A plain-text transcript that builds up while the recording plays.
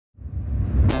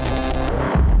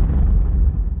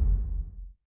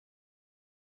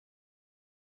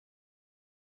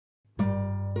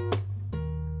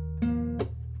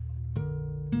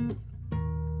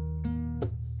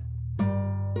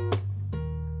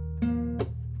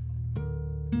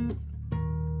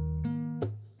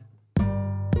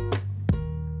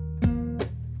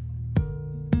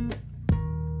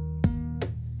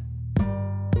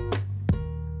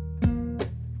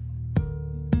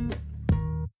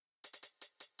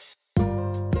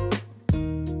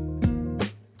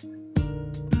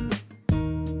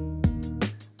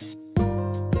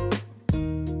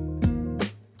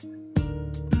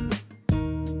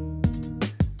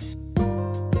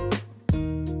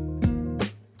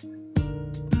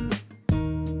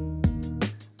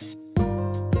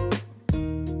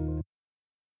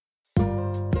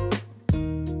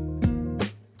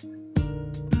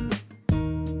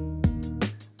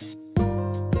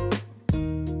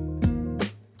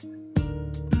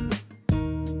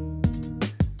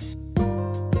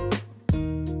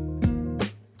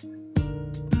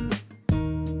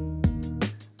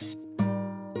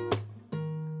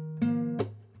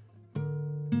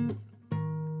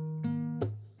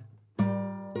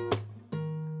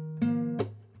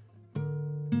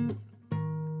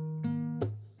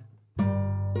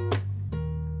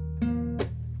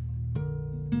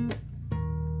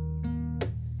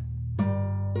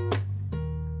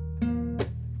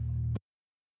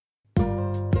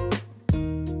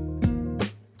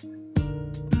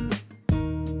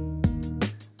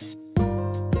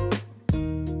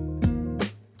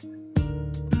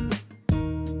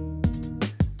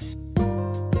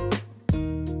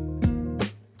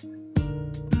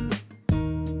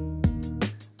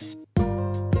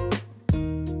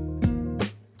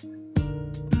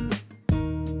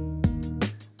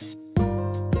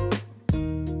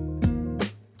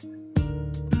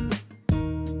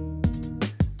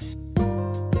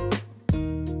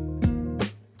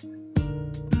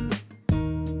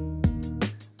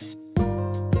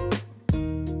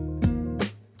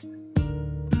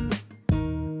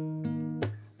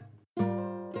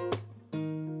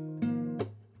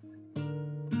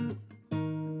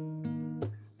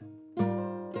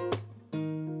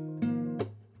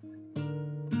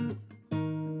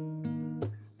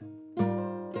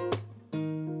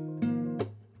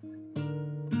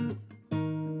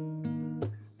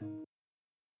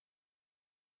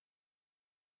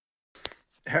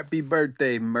Happy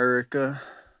birthday, Murica,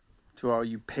 to all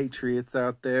you patriots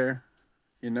out there.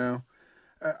 You know,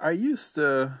 I used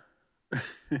to.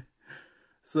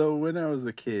 So when I was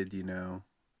a kid,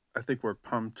 I think we're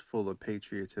pumped full of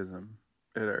patriotism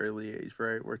at an early age,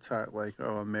 right? We're taught like,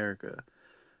 oh, America,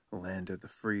 the land of the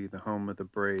free, the home of the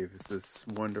brave. It's this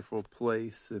wonderful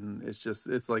place, and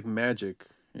it's like magic.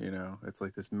 It's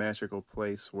like this magical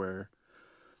place where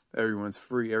everyone's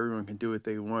free, everyone can do what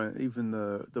they want, even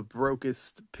the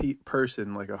brokest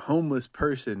person, like a homeless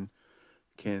person,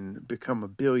 can become a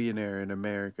billionaire in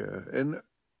America. And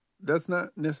that's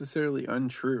not necessarily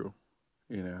untrue.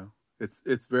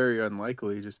 It's very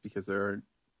unlikely, just because there aren't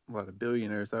a lot of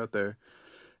billionaires out there.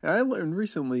 And I learned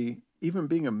recently, even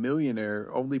being a millionaire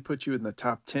only puts you in the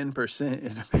top 10%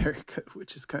 in America,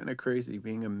 which is kind of crazy,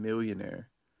 being a millionaire.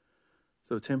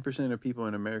 So 10% of people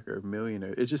in America are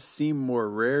millionaires. It just seemed more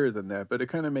rare than that, but it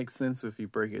kind of makes sense if you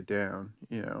break it down.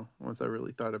 Once I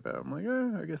really thought about it, I'm like,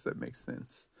 I guess that makes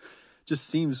sense. Just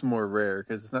seems more rare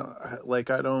because it's not like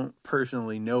I don't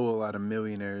personally know a lot of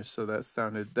millionaires, so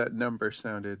that number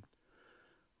sounded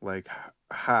like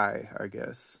high, I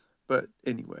guess. But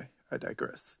anyway, I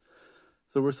digress.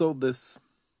 So we're sold this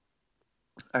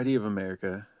idea of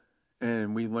America,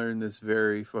 and we learn this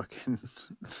very fucking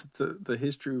the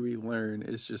history we learn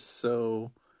is just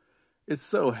so it's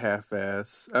so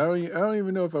half-ass. I don't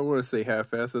even know if I want to say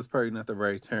half-ass. That's probably not the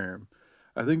right term.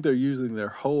 I think they're using their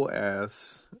whole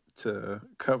ass to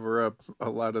cover up a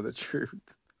lot of the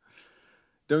truth.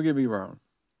 Don't get me wrong.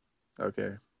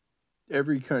 Okay.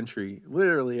 Every country,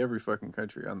 literally every fucking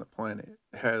country on the planet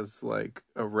has like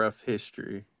a rough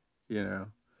history, you know.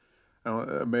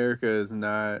 America is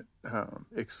not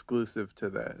exclusive to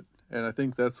that, and I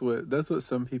think that's what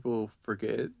some people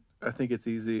forget. I think it's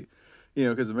easy,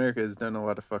 because America has done a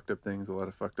lot of fucked up things. A lot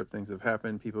of fucked up things have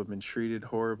happened. People have been treated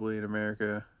horribly in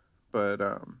America, but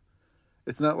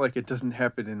it's not like it doesn't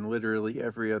happen in literally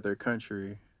every other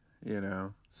country,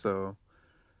 So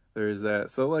there's that.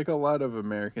 So like a lot of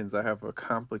Americans, I have a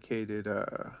complicated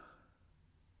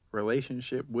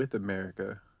relationship with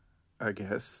America, I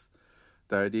guess.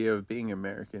 The idea of being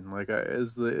American. Like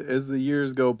as the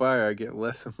years go by, I get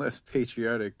less and less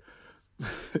patriotic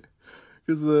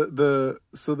because the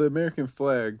American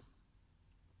flag.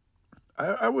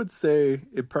 I would say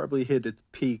it probably hit its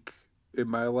peak in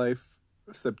my life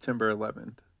September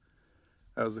 11th.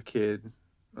 I was a kid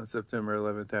when September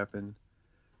 11th happened.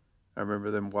 I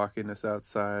remember them walking us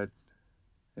outside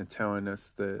and telling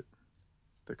us that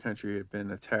the country had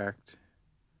been attacked.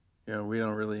 We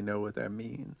don't really know what that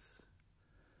means.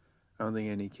 I don't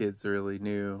think any kids really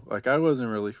knew. Like, I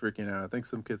wasn't really freaking out. I think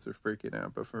some kids were freaking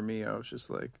out. But for me, I was just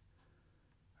like,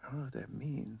 I don't know what that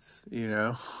means,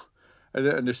 I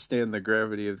didn't understand the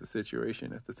gravity of the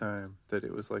situation at the time, that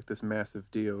it was like this massive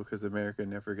deal because America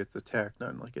never gets attacked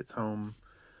on like its home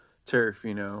turf,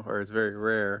 or it's very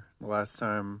rare. The last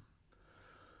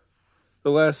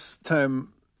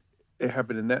time it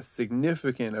happened in that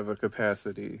significant of a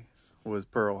capacity was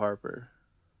Pearl Harbor.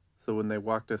 So when they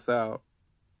walked us out,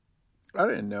 I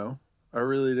didn't know. I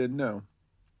really didn't know.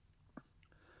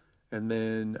 And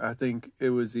then I think it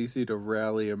was easy to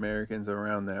rally Americans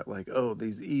around that. Like, oh,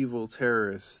 these evil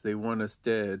terrorists, they want us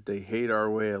dead. They hate our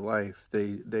way of life.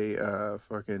 They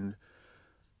fucking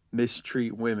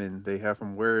mistreat women. They have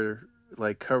them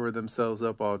cover themselves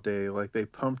up all day. Like, they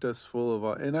pumped us full of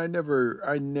all. And I never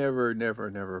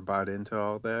bought into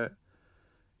all that.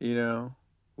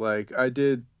 Like, I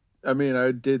did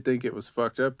think it was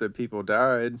fucked up that people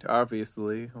died,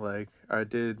 obviously. Like, I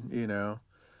did,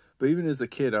 But even as a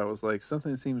kid, I was like,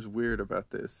 something seems weird about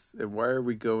this. And why are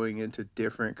we going into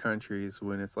different countries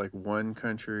when it's like one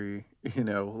country,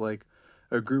 like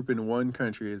a group in one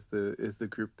country is the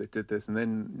group that did this. And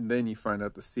then you find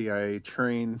out the CIA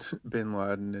trained bin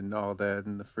Laden and all that,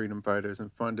 and the freedom fighters,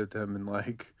 and funded them, and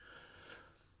like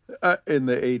in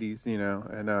the 80s,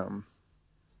 and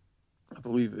I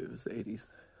believe it was the 80s.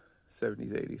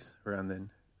 70s, 80s, around then.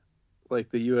 Like,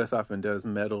 the U.S. often does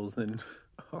medals and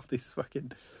all these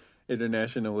fucking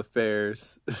international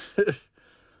affairs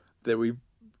that we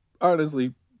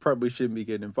honestly probably shouldn't be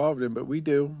getting involved in, but we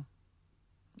do.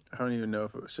 I don't even know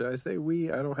should I say we?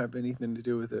 I don't have anything to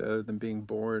do with it other than being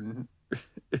born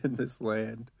in this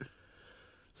land.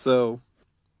 So,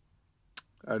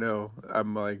 I know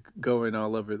I'm like going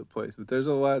all over the place, but there's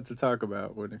a lot to talk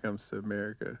about when it comes to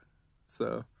America.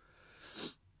 So,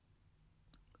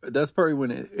 that's probably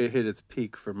when it hit its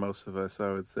peak for most of us,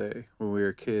 I would say, when we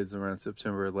were kids around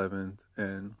September 11th.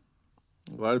 And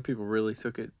a lot of people really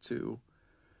took it to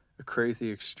a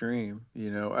crazy extreme.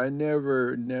 I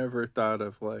never thought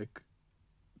of like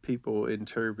people in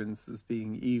turbans as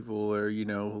being evil, or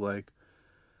like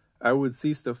I would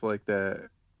see stuff like that.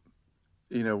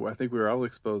 I think we were all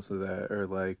exposed to that, or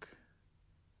like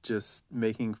just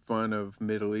making fun of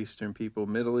Middle Eastern people.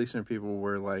 Middle Eastern people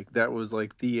were like, that was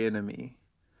like the enemy.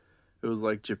 It was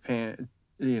like Japan,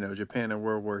 Japan in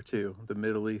World War II. The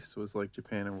Middle East was like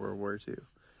Japan in World War II.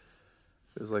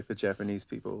 It was like the Japanese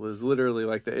people. It was literally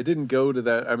like that. It didn't go to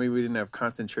that. I mean, we didn't have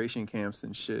concentration camps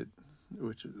and shit,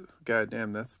 which,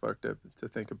 goddamn, that's fucked up to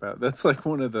think about. That's like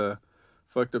one of the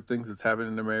fucked up things that's happened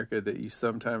in America that you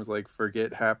sometimes like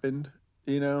forget happened.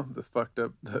 The fucked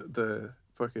up, the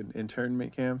fucking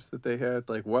internment camps that they had,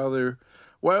 like while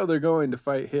they're going to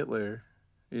fight Hitler,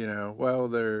 while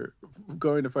they're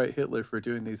going to fight Hitler for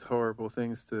doing these horrible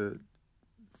things to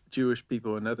Jewish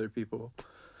people and other people.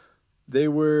 They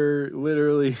were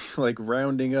literally like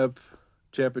rounding up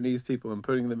Japanese people and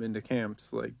putting them into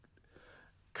camps, like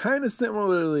kind of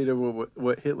similarly to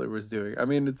what Hitler was doing. I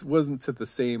mean, it wasn't to the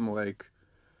same like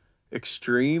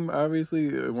extreme, obviously.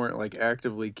 They weren't like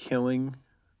actively killing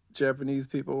Japanese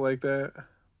people like that,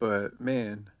 but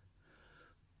man,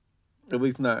 at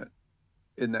least not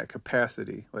in that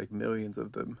capacity, like millions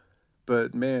of them.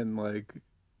 But man, like,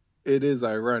 it is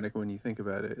ironic when you think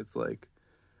about it. It's like,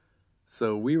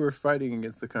 so we were fighting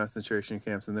against the concentration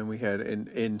camps, and then we had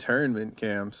internment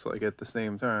camps like at the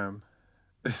same time.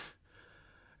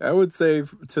 I would say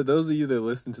to those of you that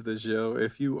listen to the show,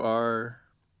 if you are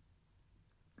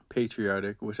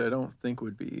patriotic, which I don't think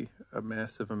would be a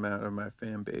massive amount of my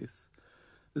fan base,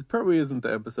 this probably isn't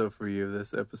the episode for you.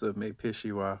 This episode may piss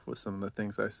you off with some of the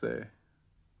things I say,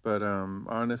 but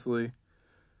honestly,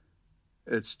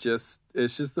 it's just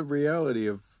the reality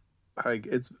of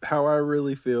it's how I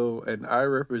really feel, and I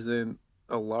represent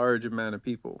a large amount of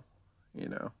people,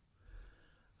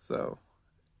 so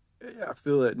yeah, I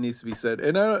feel that needs to be said.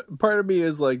 And part of me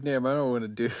is like, damn, I don't want to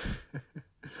do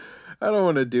I don't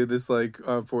want to do this like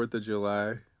on 4th of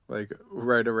July, like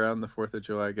right around the 4th of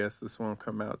July. I guess this won't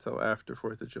come out till after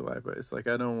 4th of July, but it's like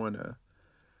I don't want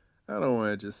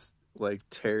to just like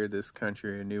tear this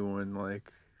country a new one,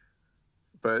 like.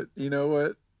 But you know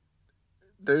what?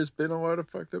 There's been a lot of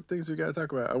fucked up things we gotta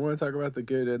talk about. I want to talk about the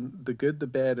good, the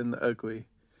bad, and the ugly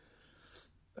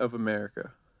of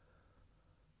America.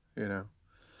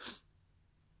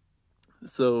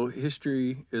 So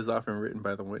history is often written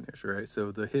by the winners, right?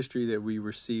 So the history that we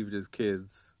received as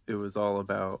kids, it was all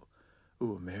about,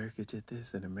 oh, America did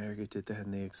this and America did that,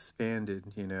 and they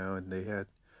expanded, and they had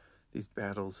these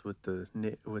battles with the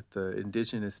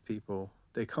indigenous people.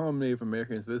 They call them Native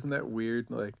Americans, but isn't that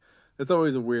weird? Like, that's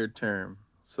always a weird term.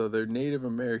 So they're Native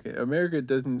American. America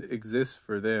doesn't exist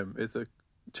for them. It's a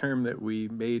term that we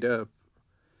made up,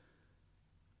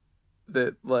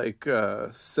 that like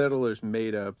settlers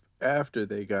made up after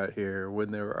they got here,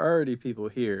 when there were already people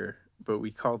here, but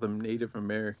we call them Native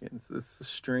Americans. It's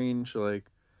strange, like,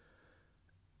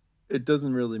 it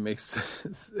doesn't really make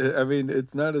sense. I mean,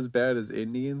 it's not as bad as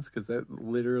Indians, because that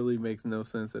literally makes no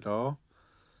sense at all.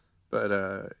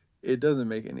 But it doesn't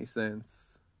make any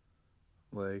sense,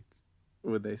 like,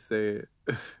 when they say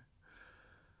it.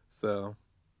 So,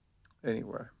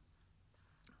 anyway.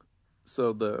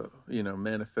 So the,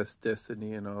 manifest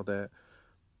destiny and all that.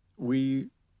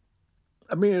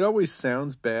 I mean, it always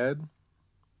sounds bad,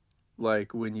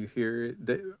 like, when you hear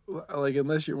it. Like,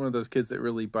 unless you're one of those kids that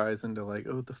really buys into, like,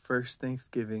 oh, the first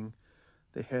Thanksgiving,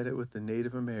 they had it with the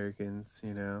Native Americans,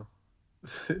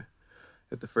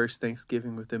 At the first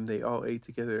Thanksgiving with them, they all ate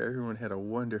together. Everyone had a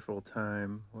wonderful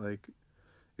time. Like,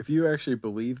 if you actually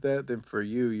believe that, then for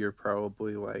you, you're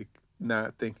probably, like,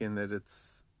 not thinking that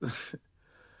it's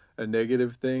a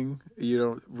negative thing.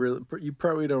 You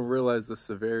probably don't realize the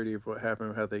severity of what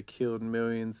happened, how they killed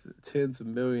millions, tens of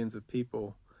millions of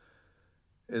people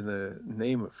in the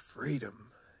name of freedom,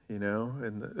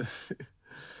 and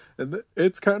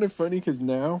it's kind of funny, because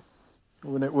now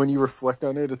when you reflect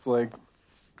on it, it's like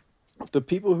the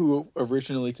people who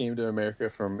originally came to America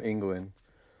from England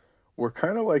were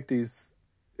kind of like these.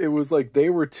 It was like they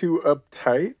were too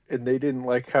uptight, and they didn't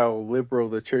like how liberal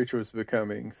the church was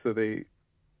becoming, so they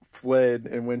fled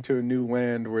and went to a new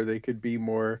land where they could be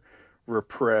more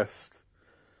repressed.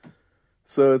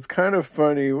 So it's kind of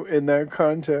funny in that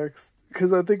context,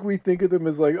 because I think we think of them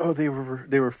as like, oh, they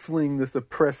were fleeing this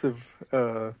oppressive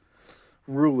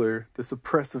ruler, this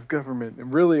oppressive government,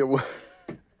 and really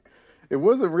it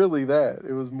wasn't really that.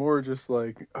 It was more just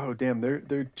like, oh damn,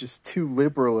 they're just too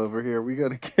liberal over here. We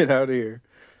got to get out of here.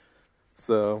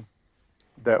 So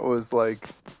that was like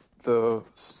the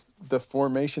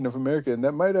formation of America, and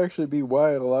that might actually be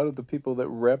why a lot of the people that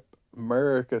rep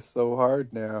America so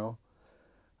hard now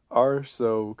are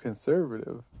so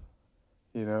conservative.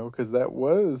 because that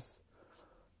was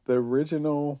the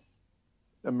original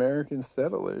American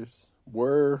settlers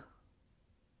were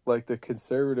like the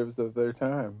conservatives of their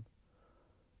time.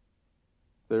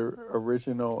 Their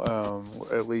original,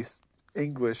 at least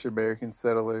English American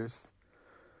settlers,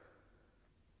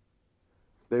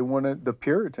 they wanted the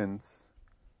Puritans.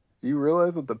 Do you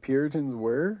realize what the Puritans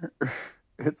were?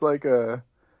 it's like a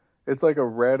it's like a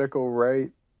radical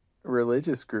right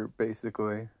religious group,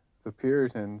 basically. The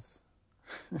Puritans,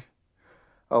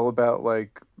 all about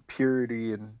like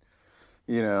purity and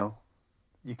you know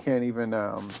you can't even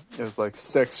it was like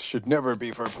sex should never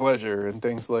be for pleasure and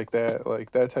things like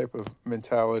that type of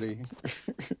mentality.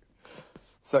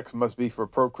 Sex must be for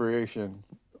procreation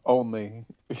only.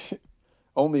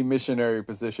 Only missionary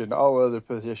position, all other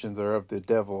positions are of the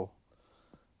devil.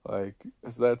 Like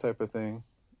it's that type of thing.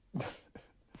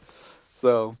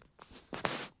 So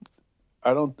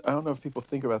I don't know if people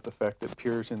think about the fact that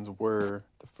Puritans were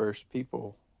the first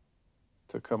people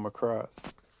to come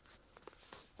across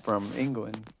from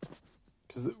England.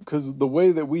 Because the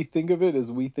way that we think of it is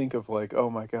we think of like, oh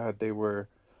my God, they were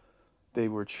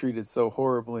treated so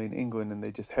horribly in England and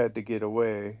they just had to get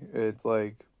away. It's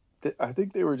like I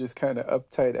think they were just kind of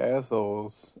uptight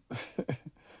assholes.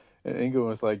 And England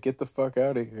was like, get the fuck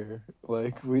out of here.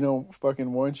 Like, we don't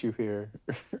fucking want you here.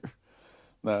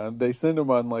 Nah, they send them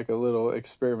on like a little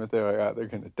experiment. They're like, they're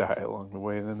going to die along the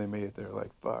way. And then they made it. They're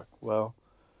like, fuck, well,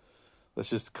 let's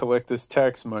just collect this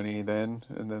tax money then.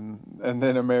 And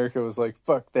then America was like,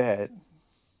 fuck that.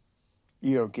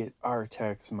 You don't get our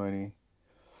tax money.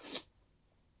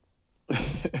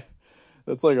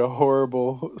 That's like a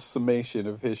horrible summation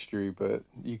of history, but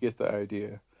you get the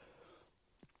idea.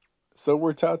 So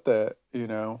we're taught that,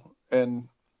 and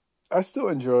I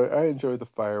enjoy the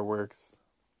fireworks.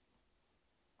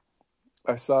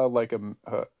 I saw like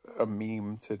a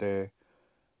meme today.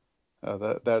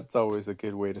 That's always a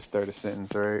good way to start a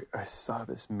sentence, right? I saw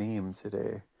this meme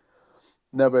today.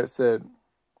 No, but it said,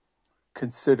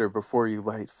 consider before you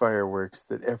light fireworks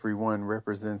that every one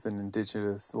represents an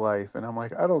indigenous life. And I'm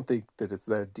like, I don't think that it's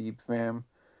that deep, fam.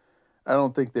 I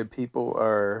don't think that people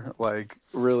are like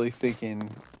really thinking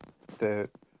that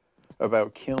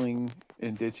about killing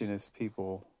indigenous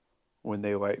people when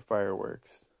they light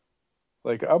fireworks.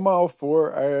 Like, I'm all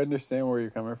for, I understand where you're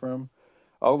coming from.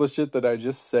 All the shit that I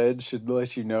just said should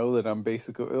let you know that I'm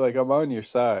basically, like, I'm on your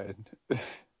side.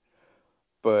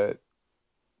 But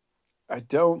I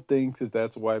don't think that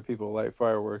that's why people light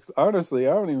fireworks. Honestly,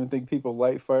 I don't even think people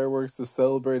light fireworks to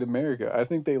celebrate America. I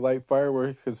think they light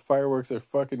fireworks because fireworks are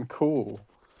fucking cool.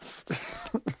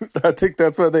 I think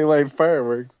that's why they light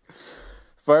fireworks.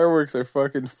 Fireworks are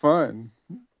fucking fun.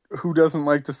 Who doesn't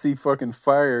like to see fucking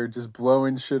fire just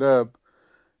blowing shit up?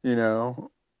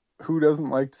 Who doesn't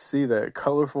like to see that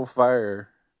colorful fire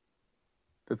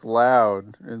that's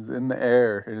loud and in the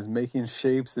air and is making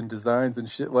shapes and designs and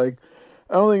shit? Like,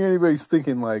 I don't think anybody's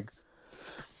thinking like,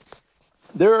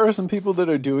 there are some people that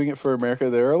are doing it for America.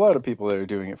 There are a lot of people that are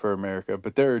doing it for America,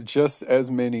 but there are just as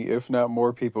many, if not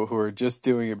more people who are just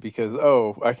doing it because,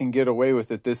 oh, I can get away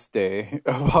with it this day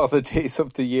of all the days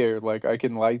of the year. Like, I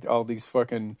can light all these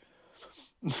fucking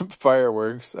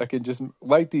fireworks. I can just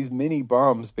light these mini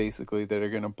bombs, basically, that are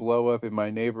going to blow up in my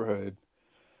neighborhood.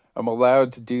 I'm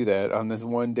allowed to do that on this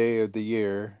one day of the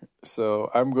year,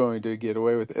 so I'm going to get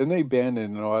away with it. And they ban it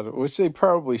in a lot of, which they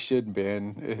probably should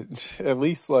ban it, at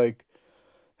least like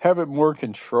have it more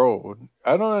controlled.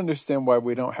 I don't understand why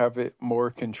we don't have it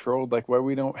more controlled. Like, why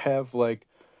we don't have like,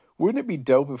 wouldn't it be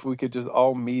dope if we could just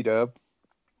all meet up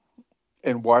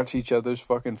and watch each other's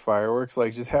fucking fireworks?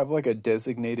 Like, just have like a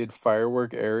designated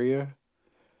firework area.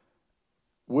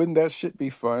 Wouldn't that shit be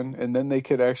fun? And then they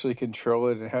could actually control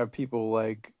it and have people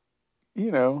like,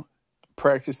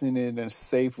 practicing it in a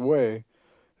safe way.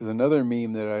 There's another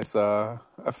meme that I saw.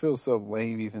 I feel so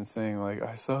lame even saying like,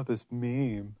 I saw this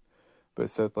meme. But it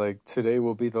said like, today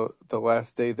will be the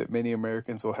last day that many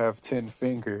Americans will have 10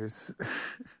 fingers.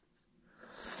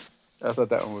 I thought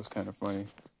that one was kind of funny.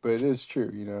 But it is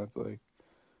true, it's like,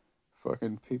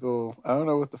 fucking people, I don't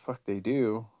know what the fuck they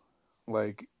do.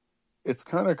 Like, it's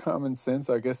kind of common sense.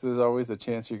 I guess there's always a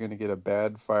chance you're going to get a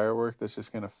bad firework that's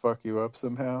just going to fuck you up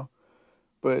somehow.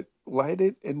 But light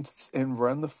it and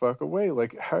run the fuck away.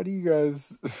 Like, how are you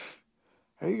guys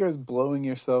blowing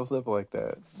yourselves up like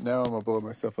that? Now I'm going to blow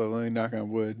myself up. Let me knock on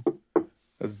wood.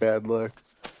 That's bad luck.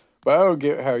 But I don't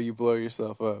get how you blow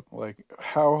yourself up. Like,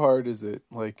 how hard is it?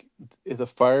 Like, if the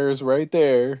fire is right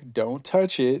there, don't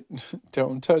touch it.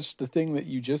 Don't touch the thing that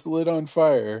you just lit on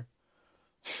fire.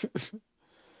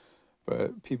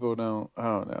 But people I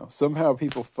don't know. Somehow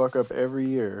people fuck up every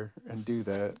year and do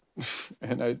that.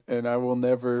 And I will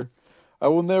never, I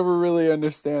will never really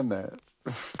understand that.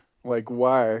 Like,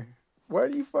 why? Why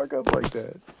do you fuck up like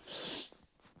that?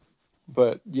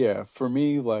 But yeah, for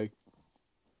me, like,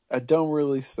 I don't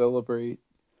really celebrate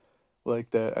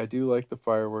like that. I do like the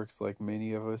fireworks, like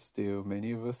many of us do.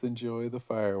 Many of us enjoy the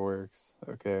fireworks.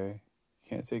 Okay,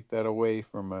 can't take that away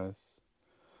from us.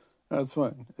 That's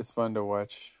fun. It's fun to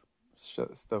watch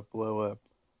stuff blow up.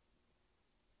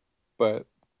 But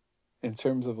in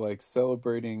terms of like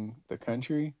celebrating the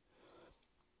country,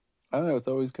 I don't know. It's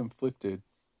always conflicted.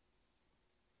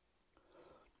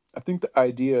 I think the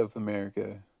idea of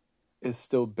America is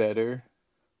still better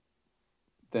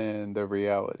than the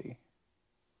reality.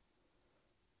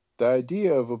 The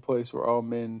idea of a place where all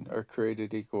men are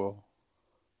created equal,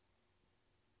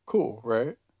 cool,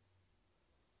 right?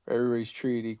 Everybody's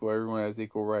treated equal, everyone has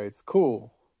equal rights,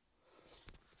 cool.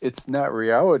 It's not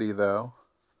reality, though.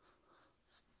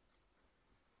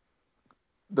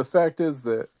 The fact is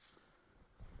that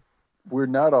we're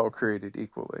not all created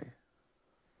equally.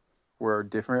 We're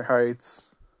different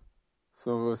heights.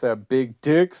 Some of us have big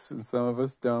dicks, and some of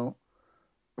us don't.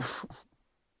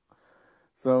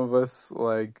 Some of us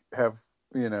like have,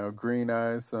 green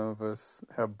eyes. Some of us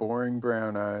have boring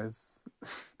brown eyes.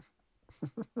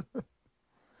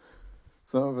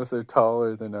 Some of us are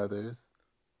taller than others.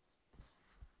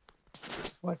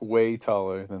 Like way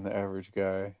taller than the average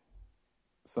guy.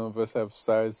 Some of us have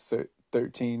size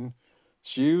 13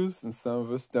 shoes and some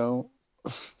of us don't.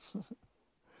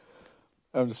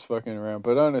 I'm just fucking around.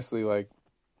 But honestly, like,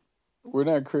 we're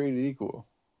not created equal.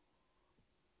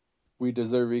 We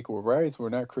deserve equal rights. We're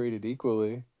not created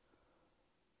equally.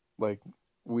 Like,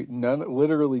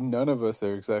 literally none of us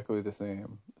are exactly the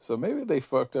same. So maybe they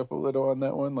fucked up a little on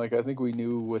that one. Like, I think we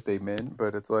knew what they meant,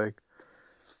 but it's like,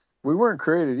 we weren't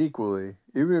created equally.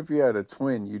 Even if you had a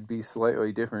twin, you'd be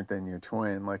slightly different than your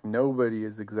twin. Like, nobody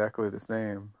is exactly the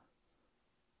same.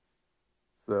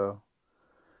 So,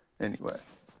 anyway.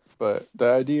 But the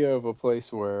idea of a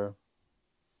place where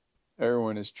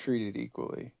everyone is treated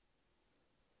equally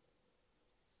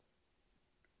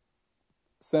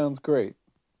sounds great.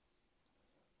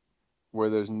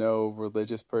 Where there's no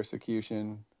religious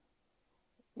persecution,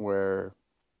 where,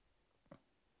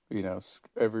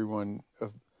 everyone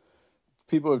of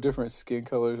people of different skin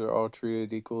colors are all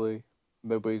treated equally.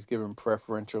 Nobody's given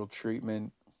preferential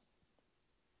treatment.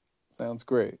 Sounds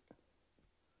great.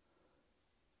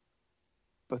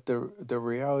 But the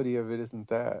reality of it isn't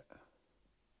that.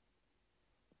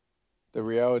 The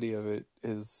reality of it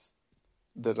is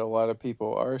that a lot of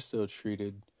people are still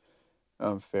treated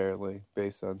unfairly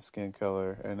based on skin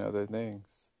color and other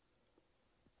things,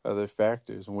 other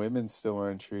factors. Women still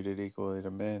aren't treated equally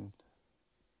to men.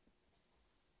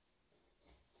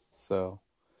 So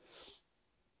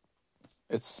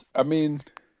it's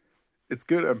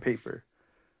good on paper.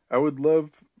 I would love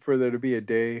for there to be a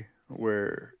day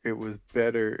where it was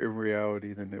better in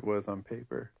reality than it was on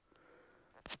paper.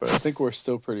 But I think we're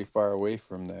still pretty far away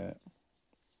from that.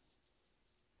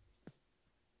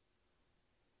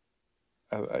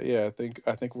 I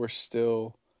think we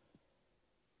still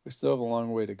have a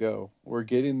long way to go. We're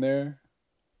getting there,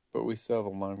 but we still have a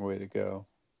long way to go.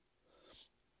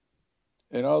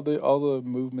 And all the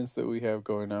movements that we have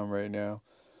going on right now,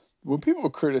 when people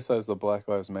criticize the Black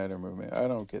Lives Matter movement, I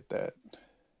don't get that.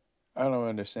 I don't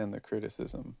understand the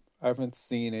criticism. I haven't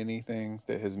seen anything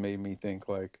that has made me think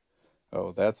like,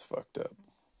 oh, that's fucked up.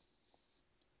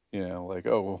 Like,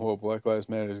 oh, well, Black Lives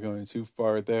Matter is going too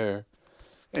far there.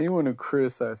 Anyone who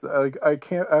criticizes, like, I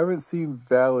haven't seen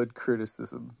valid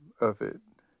criticism of it.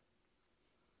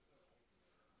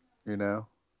 You know?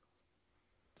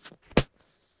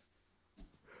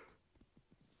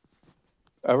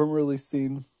 I haven't really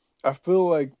seen, I feel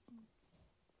like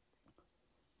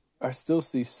I still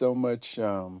see so much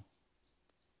anti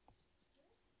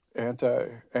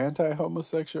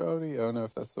homosexuality. I don't know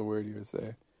if that's the word you would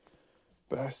say,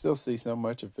 but I still see so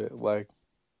much of it. Like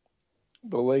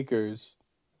the Lakers,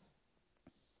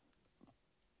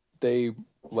 they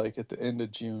like at the end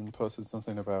of June posted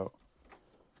something about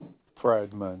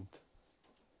Pride Month,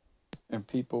 and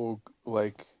people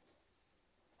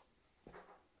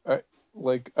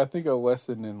I think a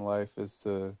lesson in life is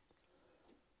to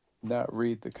not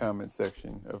read the comment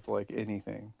section of like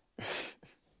anything.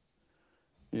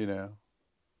 you know.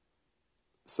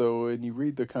 So when you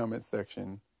read the comment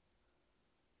section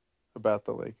about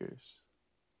the Lakers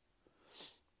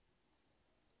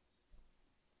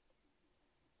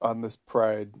on this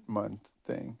Pride Month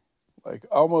thing, like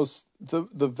almost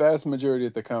the vast majority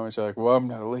of the comments are like, "Well, I'm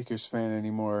not a Lakers fan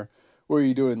anymore. What are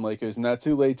you doing, Lakers? Not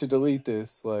too late to delete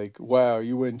this. Like, wow,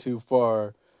 you went too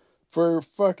far. for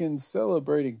fucking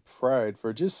celebrating pride,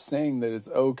 for just saying that it's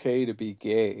okay to be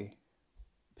gay.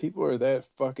 People are that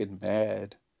fucking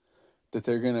mad that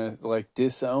they're gonna like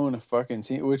disown a fucking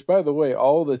team. Which, by the way,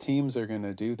 all the teams are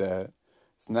gonna do that.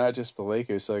 It's not just the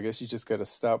Lakers. So I guess you just gotta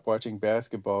stop watching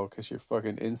basketball because you're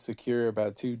fucking insecure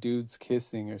about two dudes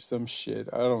kissing or some shit.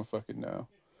 I don't fucking know.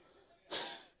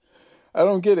 I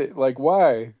don't get it. Like,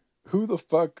 why? Who the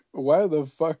fuck? Why the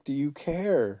fuck do you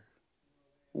care?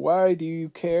 Why do you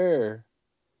care?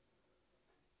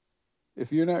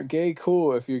 If you're not gay,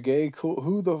 cool. If you're gay, cool.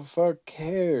 Who the fuck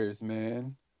cares,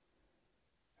 man?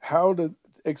 How to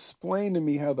explain to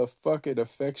me how the fuck it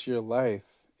affects your life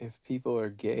if people are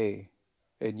gay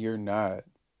and you're not?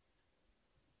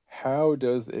 How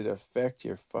does it affect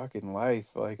your fucking life?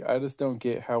 Like, I just don't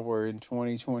get how we're in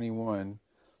 2021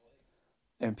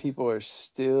 and people are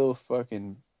still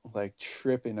fucking like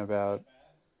tripping about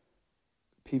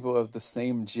people of the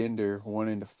same gender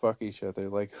wanting to fuck each other.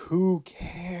 Like, who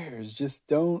cares? Just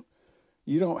don't.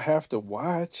 You don't have to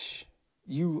watch.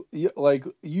 You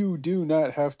do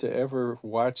not have to ever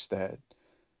watch that.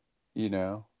 You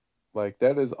know, like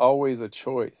that is always a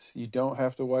choice. You don't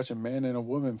have to watch a man and a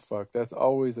woman fuck. That's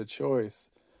always a choice.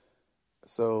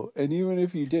 So, and even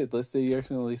if you did, let's say you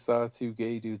accidentally saw two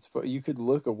gay dudes, you could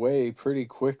look away pretty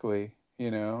quickly.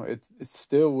 You know, it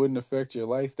still wouldn't affect your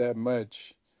life that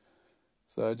much.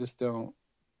 So I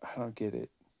don't get it.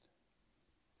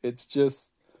 It's just,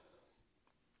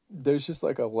 there's just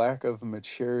like a lack of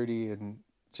maturity and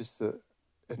just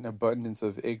an abundance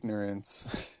of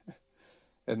ignorance.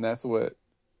 And that's what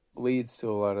leads to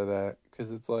a lot of that.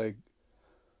 Because it's like,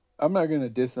 I'm not going to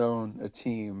disown a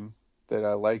team that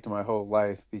I liked my whole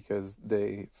life because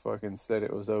they fucking said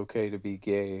it was okay to be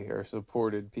gay or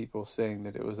supported people saying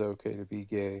that it was okay to be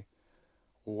gay.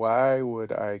 Why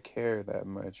would I care that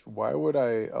much? Why would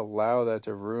I allow that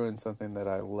to ruin something that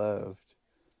I loved?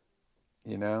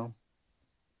 You know?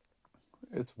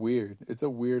 It's weird. It's a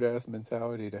weird ass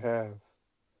mentality to have.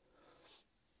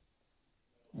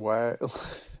 Why?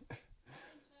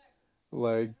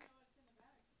 Like,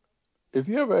 if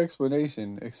you have an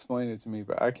explanation, explain it to me,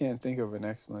 but I can't think of an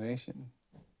explanation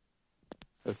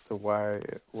as to why,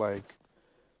 like,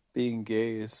 being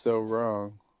gay is so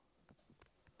wrong.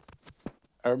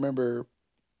 I remember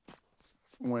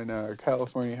when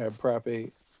California had Prop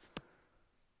 8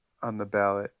 on the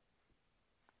ballot.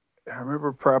 I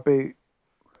remember Prop 8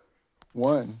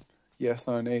 won. Yes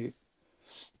on 8.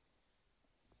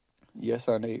 Yes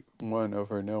on 8 won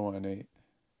over no on 8.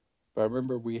 But I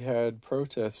remember we had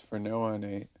protests for no on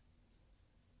 8.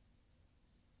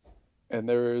 And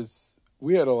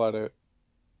we had a lot of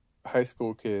high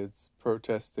school kids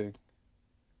protesting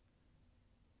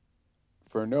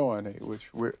for no on 8,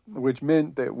 which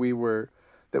meant that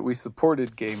we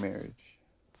supported gay marriage.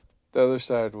 The other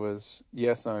side was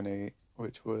yes on 8,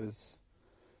 which was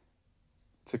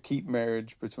to keep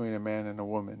marriage between a man and a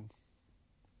woman.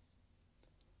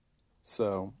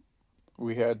 So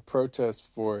we had protests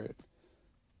for it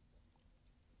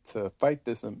to fight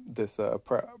this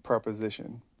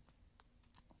proposition,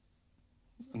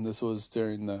 and this was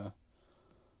during the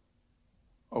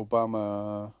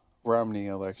Obama Romney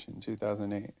election,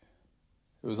 2008. It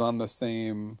was on the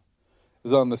same. It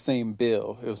was on the same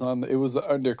bill. It was the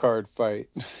undercard fight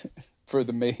for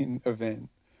the main event.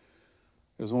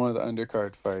 It was one of the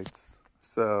undercard fights.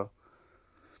 So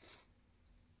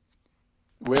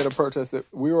we had a protest that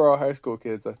we were all high school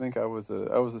kids. I think I was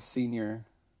a senior.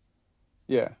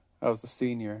 Yeah, I was a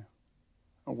senior.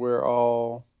 We're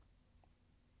all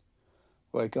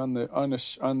like on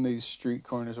these street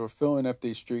corners. We're filling up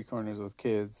these street corners with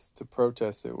kids to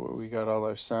protest it. We got all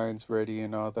our signs ready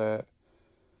and all that.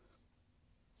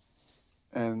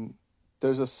 And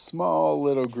there's a small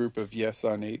little group of yes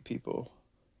on 8 people.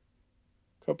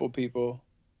 Couple people.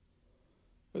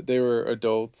 They were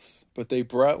adults, but they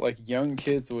brought like young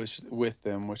kids with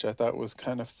them, which I thought was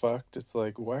kind of fucked. It's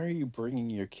like, why are you bringing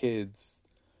your kids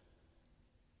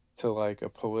to like a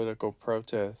political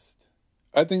protest?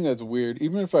 I think that's weird.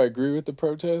 Even if I agree with the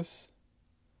protests,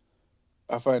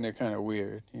 I find it kind of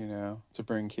weird, to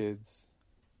bring kids.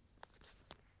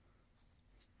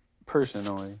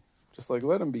 Personally, just like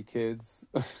let them be kids.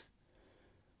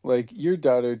 Like, your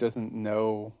daughter doesn't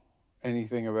know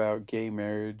anything about gay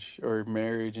marriage or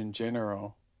marriage in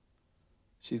general.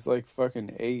 She's like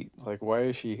fucking 8. Like, why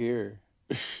is she here?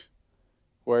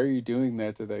 Why are you doing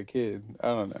that to that kid? I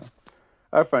don't know.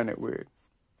 I find it weird.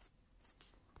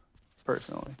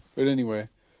 Personally. But anyway,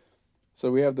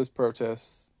 so we have this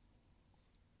protest.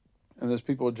 And there's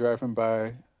people driving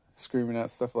by screaming out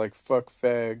stuff like fuck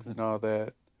fags and all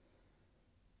that.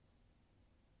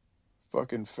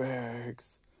 Fucking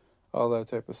fags. all that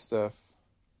type of stuff.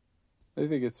 They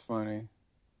think it's funny,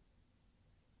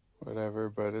 whatever,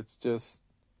 but it's just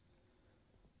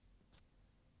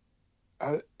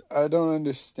I I don't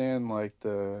understand like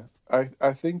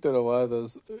I think that a lot of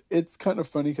those it's kind of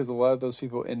funny because a lot of those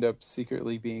people end up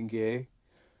secretly being gay,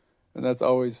 and that's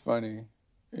always funny.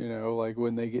 You know, like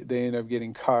when they end up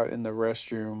getting caught in the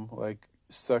restroom, like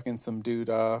sucking some dude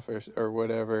off or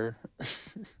whatever.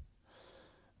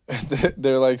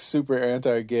 They're like super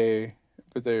anti-gay,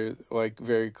 but they're like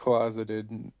very closeted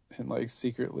and like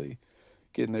secretly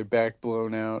getting their back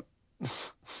blown out.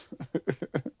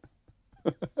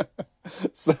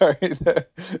 Sorry,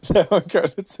 that one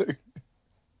kind of took.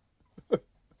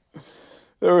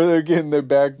 Or they're getting their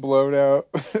back blown out,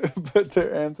 but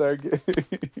they're anti-gay.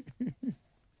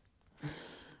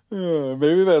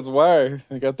 Maybe that's why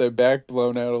they got their back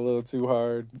blown out a little too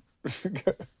hard.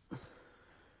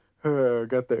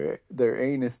 Got their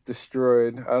anus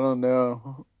destroyed. I don't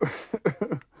know.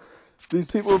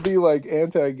 These people be like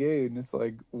anti-gay, and it's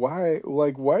like, why?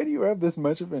 Like, why do you have this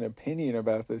much of an opinion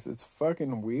about this? It's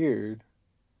fucking weird.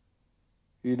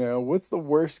 You know, what's the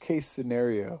worst case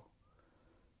scenario?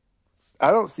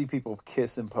 I don't see people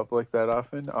kiss in public that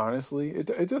often, honestly.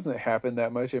 It doesn't happen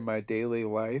that much in my daily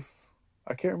life.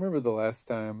 I can't remember the last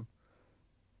time.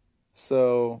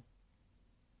 So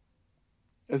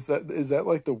is that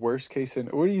like the worst case in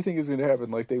what do you think is gonna happen?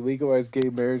 Like they legalize gay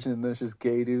marriage and there's just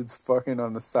gay dudes fucking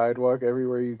on the sidewalk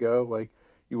everywhere you go? Like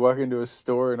you walk into a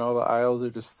store and all the aisles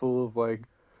are just full of like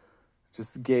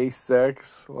just gay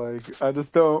sex? Like I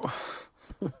just don't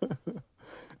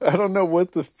I don't know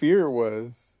what the fear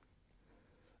was.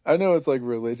 I know it's like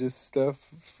religious stuff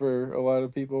for a lot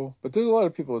of people, but there's a lot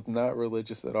of people that's not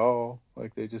religious at all.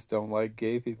 Like they just don't like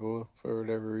gay people for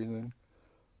whatever reason.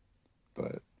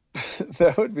 But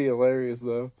that would be hilarious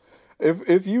though. If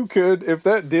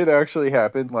that did actually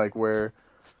happen, like where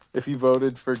if you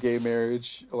voted for gay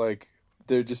marriage, like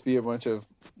there'd just be a bunch of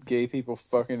gay people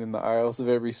fucking in the aisles of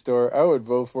every store, I would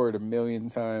vote for it a million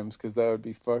times because that would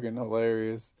be fucking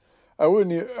hilarious. I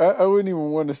wouldn't even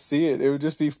want to see it. It would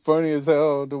just be funny as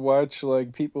hell to watch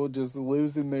like people just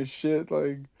losing their shit,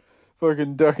 like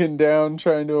fucking ducking down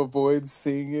trying to avoid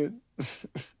seeing it.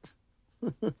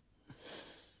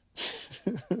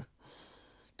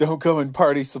 Don't go in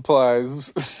party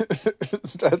supplies.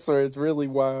 That's where it's really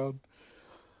wild.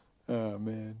 Oh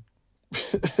man.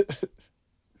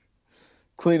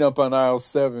 Clean up on aisle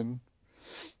 7.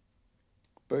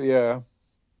 But yeah.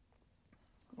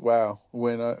 Wow,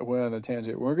 went on a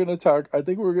tangent. We're gonna talk. I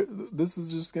think this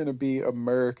is just gonna be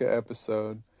America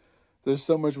episode. There's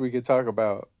so much we could talk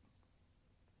about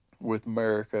with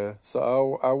America.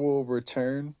 So I will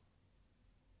return.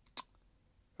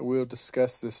 We'll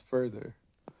discuss this further.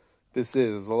 This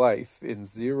is Life in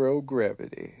Zero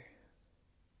Gravity,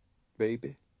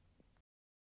 baby.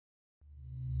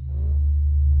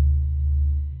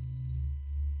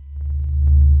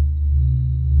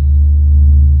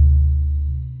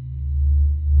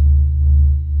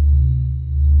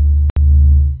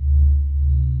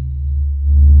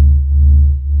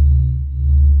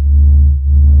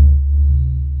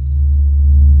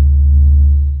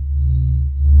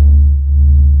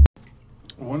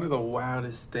 One of the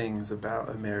wildest things about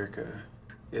America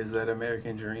is that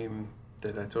American dream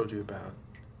that I told you about,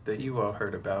 that you all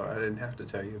heard about. I didn't have to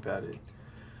tell you about it.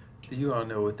 Do you all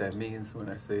know what that means when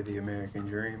I say the American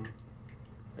dream?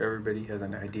 Everybody has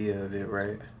an idea of it,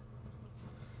 right?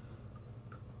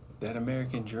 That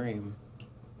American dream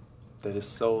that is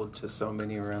sold to so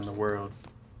many around the world,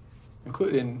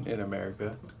 including in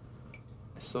America,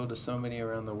 is sold to so many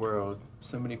around the world,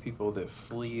 so many people that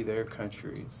flee their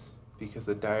countries because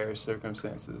of dire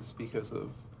circumstances, because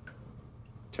of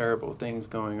terrible things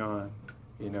going on,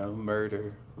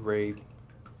 murder, rape,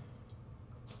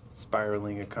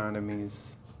 spiraling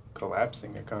economies,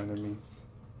 collapsing economies,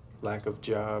 lack of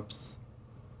jobs,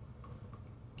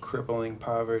 crippling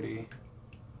poverty,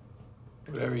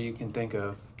 whatever you can think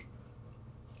of.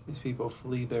 These people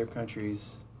flee their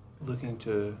countries looking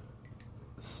to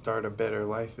start a better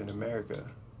life in America.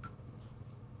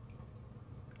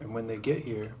 And when they get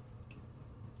here,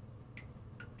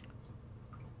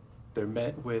 they're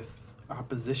met with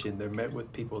opposition. They're met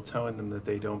with people telling them that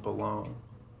they don't belong.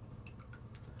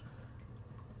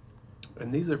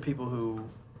 And these are people who,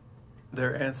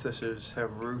 their ancestors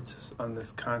have roots on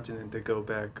this continent that go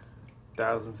back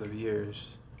thousands of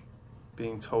years,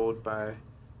 being told by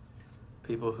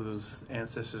people whose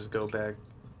ancestors go back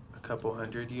a couple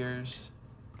hundred years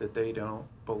that they don't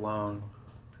belong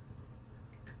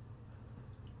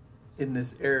in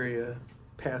this area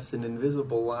past an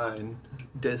invisible line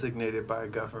designated by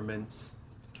governments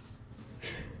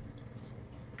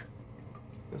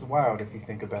It's wild if you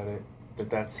think about it, that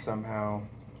that's somehow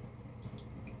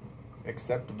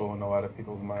acceptable in a lot of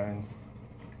people's minds.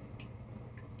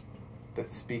 That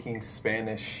speaking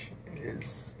Spanish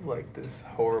is like this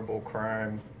horrible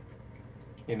crime.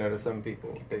 You know, to some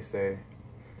people, they say,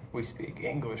 we speak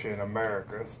English in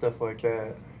America, stuff like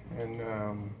that.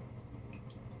 And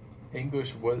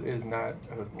English is not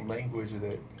a language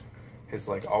that has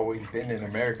like always been in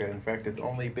America. In fact, it's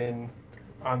only been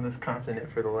on this continent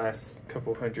for the last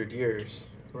couple hundred years,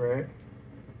 right?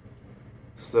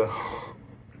 So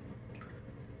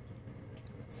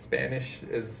Spanish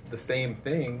is the same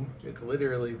thing. It's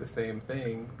literally the same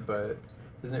thing, but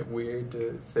isn't it weird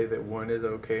to say that one is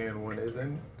okay and one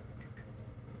isn't?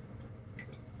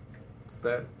 Does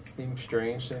that seem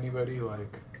strange to anybody?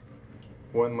 Like,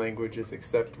 one language is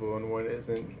acceptable and one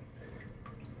isn't?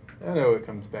 I know it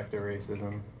comes back to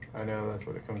racism. I know that's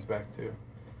what it comes back to.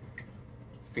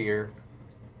 Fear,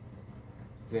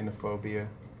 xenophobia.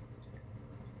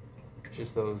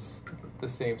 Just the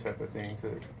same type of things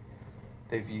that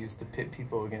they've used to pit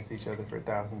people against each other for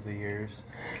thousands of years.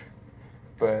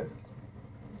 But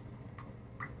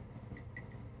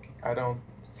I don't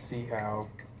see how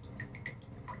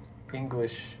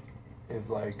English is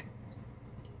like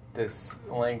this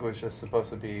language that's supposed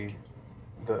to be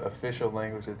the official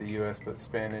language of the US, but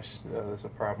Spanish, there's a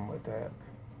problem with that.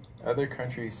 Other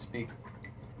countries speak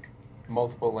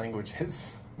multiple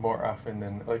languages more often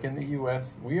than, like in the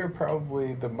US, we are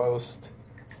probably the most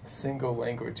single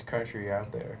language country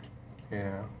out there, you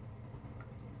know?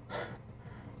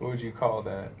 What would you call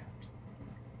that?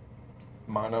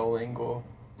 Monolingual?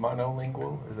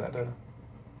 Monolingual? Is that a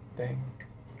thing?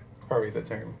 It's probably the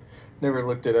term. Never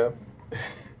looked it up.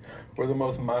 We're the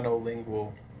most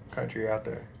monolingual country out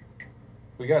there.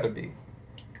 We gotta be.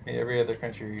 I mean, every other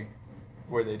country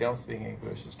where they don't speak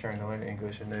English is trying to learn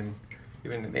English, and then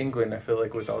even in England, I feel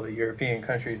like with all the European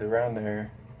countries around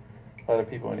there, a lot of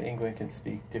people in England can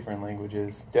speak different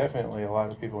languages. Definitely a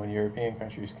lot of people in European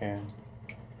countries can.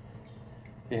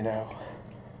 You know,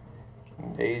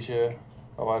 in Asia,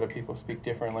 a lot of people speak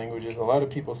different languages. A lot of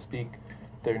people speak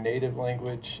their native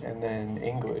language and then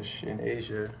English in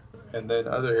Asia, and then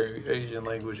other Asian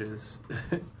languages.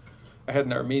 I had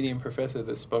an Armenian professor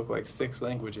that spoke like 6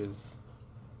 languages.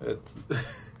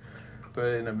 But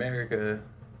in America,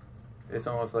 it's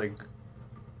almost like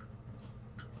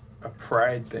a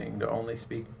pride thing to only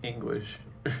speak English.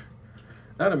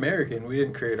 Not American. We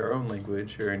didn't create our own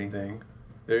language or anything.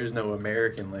 There is no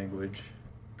American language.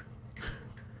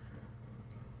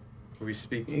 We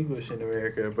speak English in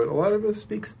America, but a lot of us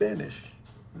speak Spanish.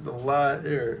 There's a lot,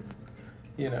 there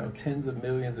are, tens of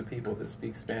millions of people that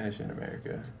speak Spanish in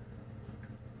America.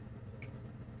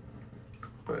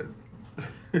 But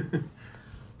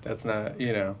that's not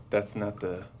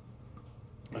the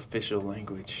official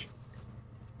language.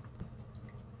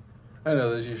 I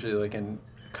know there's usually like a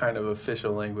kind of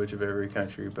official language of every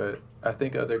country, but I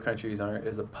think other countries aren't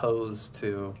as opposed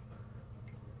to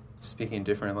speaking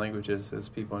different languages as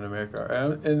people in America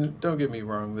are. And don't get me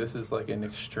wrong, this is like an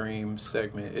extreme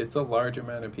segment. It's a large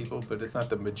amount of people, but it's not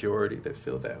the majority that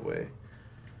feel that way.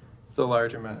 It's a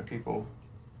large amount of people.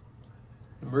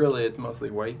 Really, it's mostly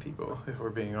white people, if we're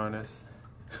being honest.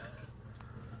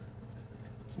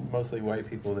 It's mostly white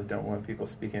people that don't want people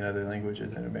speaking other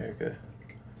languages in America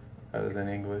other than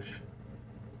English.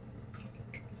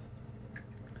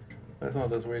 That's one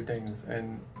of those weird things.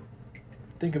 And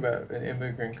think about an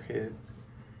immigrant kid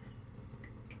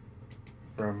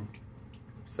from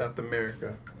South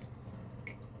America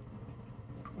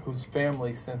whose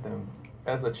family sent them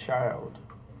as a child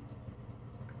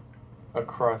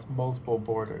across multiple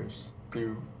borders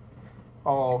through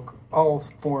all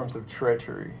forms of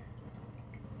treachery.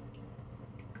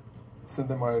 Sent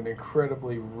them on an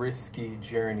incredibly risky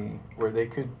journey where they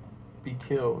could be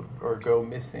killed or go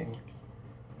missing,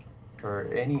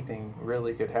 or anything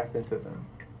really could happen to them.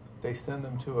 They send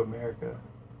them to America.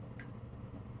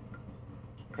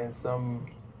 And some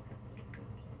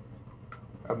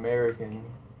American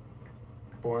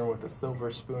born with a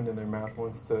silver spoon in their mouth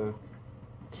wants to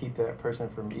keep that person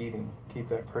from eating, keep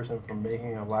that person from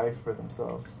making a life for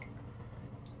themselves.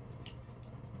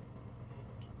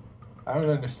 I don't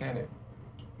understand it.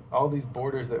 All these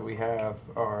borders that we have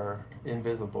are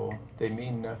invisible. They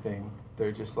mean nothing.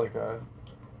 They're just like a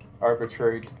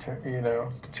arbitrary,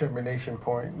 determination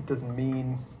point. It doesn't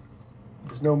mean,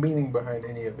 there's no meaning behind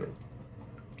any of it.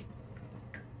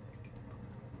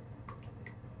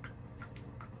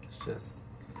 It's just,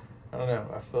 I don't know.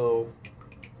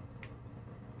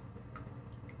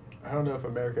 I don't know if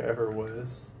America ever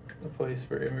was a place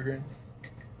for immigrants,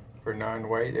 for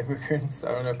non-white immigrants.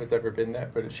 I don't know if it's ever been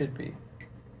that, but it should be.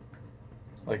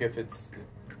 Like if it's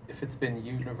been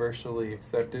universally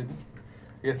accepted,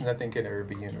 I guess nothing can ever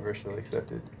be universally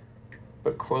accepted.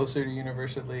 But closer to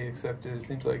universally accepted, it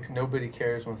seems like nobody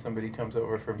cares when somebody comes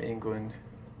over from England.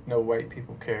 No white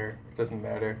people care. It doesn't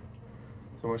matter.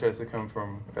 Someone tries to come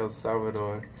from El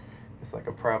Salvador, it's like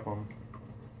a problem.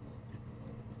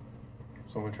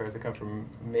 Someone tries to come from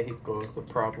Mexico, it's a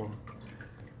problem.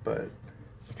 But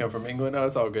if you come from England, no,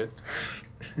 it's all good.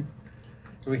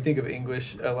 We think of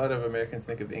English, a lot of Americans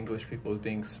think of English people as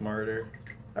being smarter.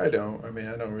 I don't. I mean,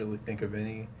 I don't really think of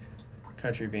any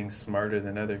country being smarter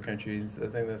than other countries. I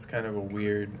think that's kind of a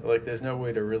weird, like, there's no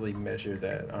way to really measure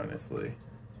that, honestly.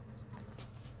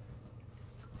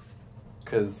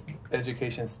 Because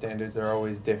education standards are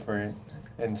always different,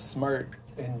 and smart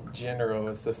in general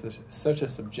is such a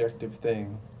subjective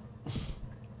thing.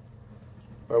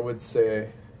 I would say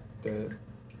that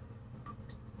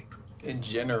in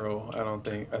general,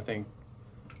 I think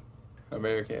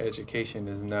American education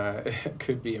is not,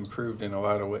 could be improved in a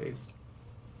lot of ways.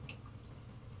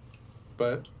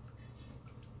 But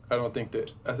I think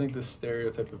this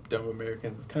stereotype of dumb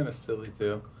Americans is kind of silly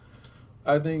too.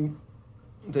 I think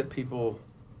that people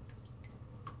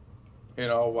in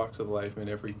all walks of life, in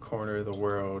every corner of the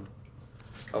world,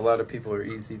 a lot of people are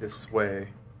easy to sway.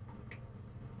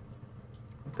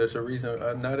 There's a reason,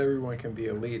 not everyone can be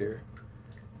a leader,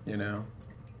 you know?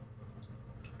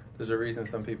 There's a reason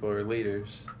some people are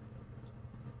leaders.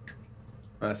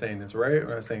 I'm not saying it's right, I'm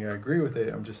not saying I agree with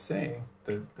it, I'm just saying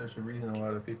that there's a reason a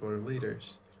lot of people are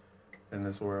leaders in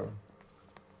this world.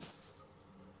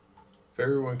 If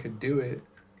everyone could do it,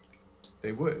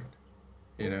 they would,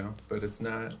 you know? But it's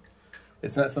not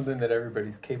something that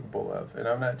everybody's capable of. And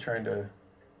I'm not trying to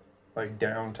like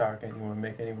down talk anyone,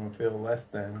 make anyone feel less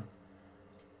than.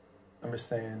 I'm just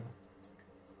saying,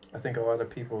 I think a lot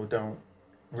of people don't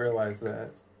realize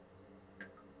that.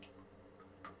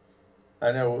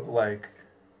 I know, like,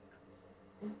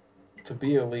 to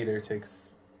be a leader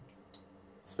takes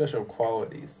special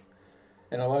qualities.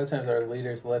 And a lot of times our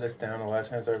leaders let us down. A lot of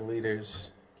times our leaders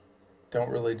don't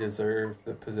really deserve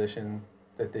the position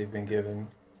that they've been given.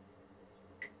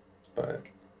 But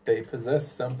they possess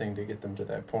something to get them to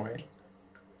that point,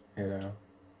 you know.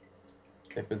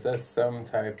 They possess some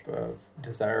type of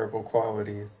desirable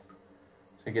qualities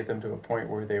to get them to a point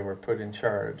where they were put in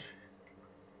charge.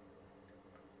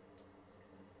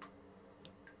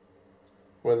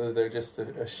 Whether they're just a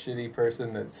shitty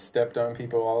person that stepped on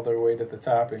people all their way to the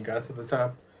top and got to the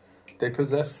top, they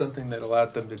possess something that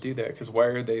allowed them to do that, because why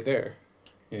are they there?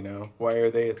 You know, why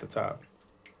are they at the top?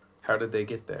 How did they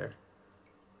get there?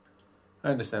 I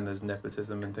understand there's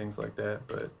nepotism and things like that,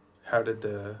 but how did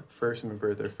the first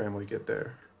member of their family get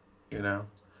there? You know,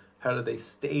 how do they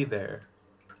stay there?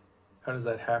 How does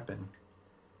that happen?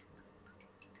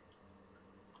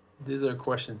 These are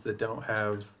questions that don't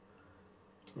have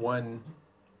one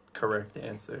correct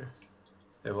answer.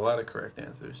 They have a lot of correct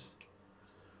answers.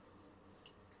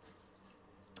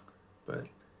 But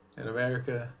in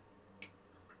America,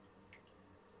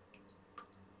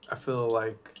 I feel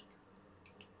like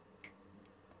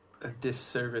a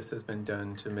disservice has been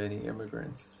done to many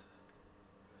immigrants.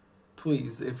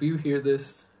 Please, if you hear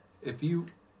this, if you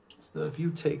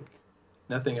take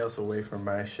nothing else away from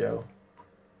my show,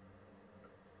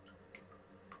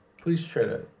 please try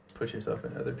to put yourself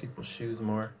in other people's shoes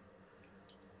more.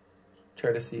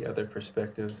 Try to see other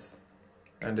perspectives.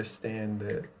 Understand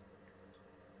that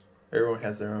everyone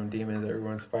has their own demons.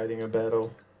 Everyone's fighting a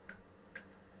battle.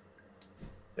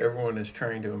 Everyone is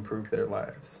trying to improve their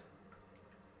lives.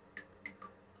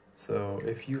 So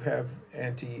if you have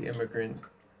anti-immigrant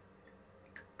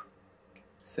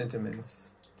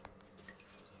sentiments,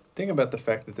 think about the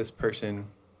fact that this person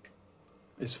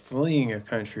is fleeing a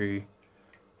country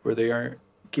where they aren't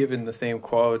given the same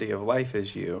quality of life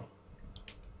as you.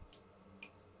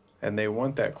 And they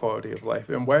want that quality of life.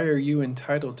 And why are you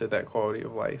entitled to that quality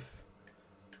of life,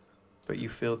 but you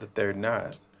feel that they're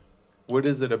not? What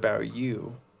is it about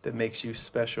you that makes you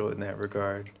special in that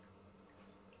regard,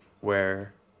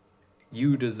 where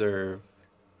you deserve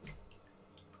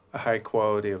a high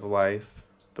quality of life,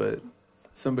 but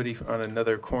somebody on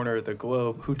another corner of the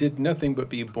globe who did nothing but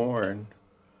be born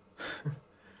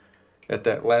at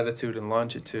that latitude and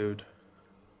longitude,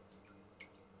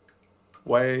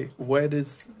 what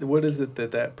is it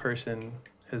that person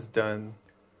has done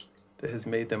that has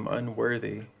made them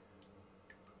unworthy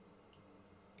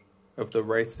of the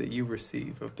rights that you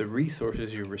receive, of the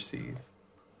resources you receive?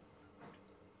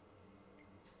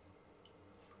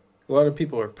 A lot of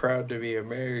people are proud to be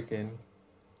American.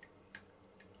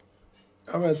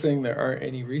 I'm not saying there aren't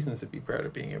any reasons to be proud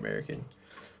of being American,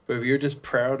 but if you're just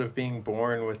proud of being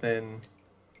born within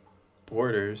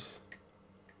borders,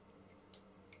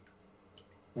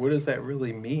 what does that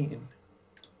really mean?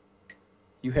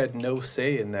 You had no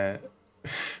say in that.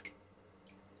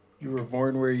 You were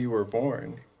born where you were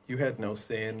born. You had no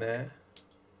say in that.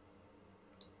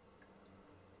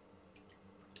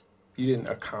 You didn't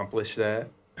accomplish that.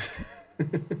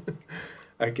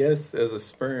 I guess as a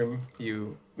sperm,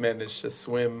 you managed to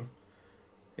swim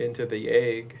into the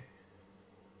egg.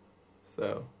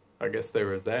 So I guess there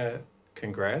was that.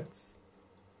 Congrats.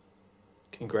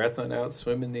 Congrats on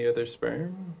outswimming the other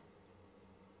sperm.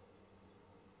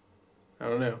 I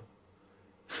don't know.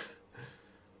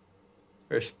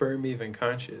 Are sperm even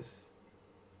conscious?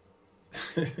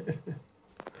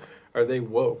 Are they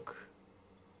woke?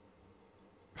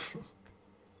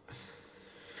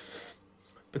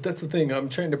 But that's the thing. I'm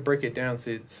trying to break it down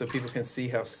so people can see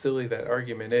how silly that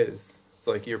argument is. It's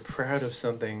like you're proud of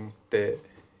something that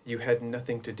you had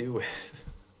nothing to do with.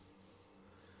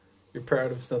 You're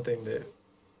proud of something that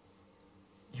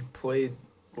you played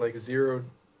like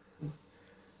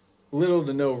little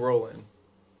to no role in.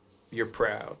 You're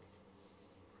proud.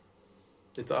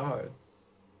 It's odd,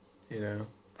 you know?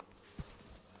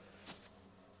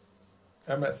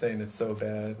 I'm not saying it's so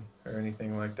bad or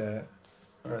anything like that.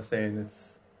 I'm not saying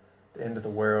it's the end of the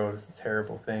world, it's a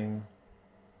terrible thing.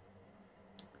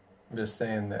 I'm just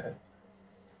saying that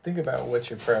think about what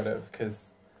you're proud of,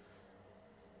 because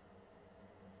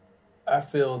I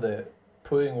feel that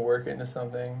putting work into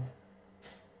something,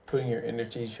 putting your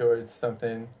energy towards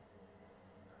something,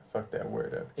 fuck that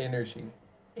word up,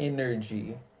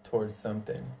 energy towards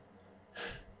something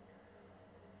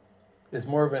is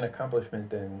more of an accomplishment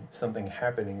than something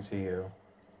happening to you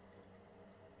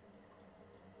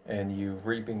and you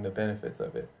reaping the benefits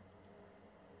of it.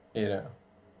 You know,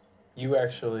 you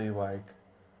actually like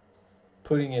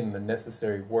putting in the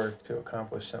necessary work to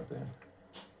accomplish something.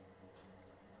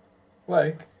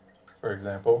 Like, for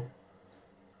example,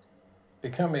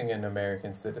 becoming an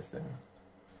American citizen,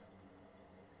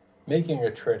 making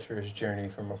a treacherous journey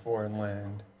from a foreign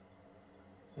land,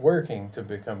 working to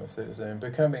become a citizen,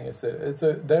 becoming a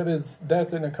citizen.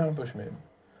 That's an accomplishment.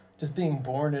 Just being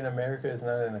born in America is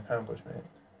not an accomplishment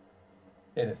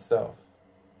in itself.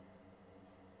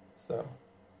 So,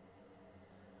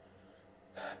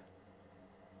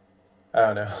 I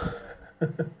don't know.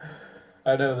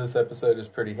 I know this episode is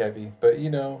pretty heavy, but you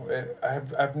know,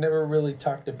 I've never really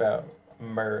talked about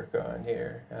Murica on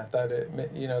here. I thought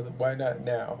why not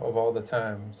now of all the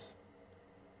times?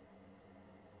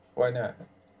 Why not?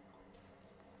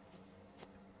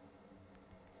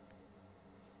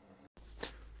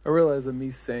 I realize that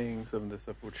me saying some of this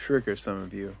stuff will trigger some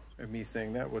of you, and me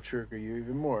saying that will trigger you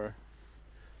even more.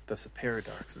 Thus, a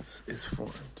paradox is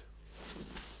formed.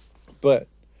 But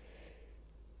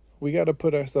we got to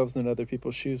put ourselves in other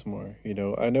people's shoes more. You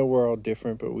know, I know we're all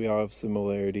different, but we all have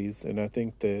similarities. And I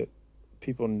think that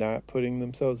people not putting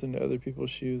themselves into other people's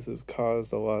shoes has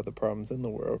caused a lot of the problems in the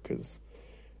world, because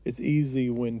it's easy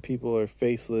when people are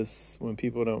faceless, when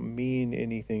people don't mean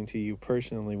anything to you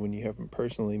personally, when you haven't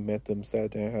personally met them,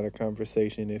 sat down, had a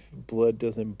conversation, if blood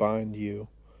doesn't bond you.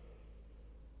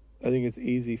 I think it's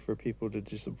easy for people to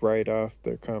just write off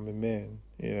their common man,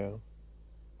 you know.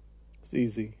 It's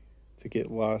easy to get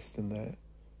lost in that.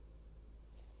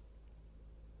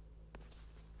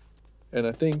 And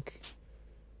I think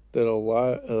that a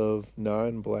lot of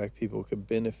non-black people could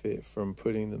benefit from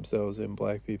putting themselves in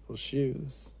black people's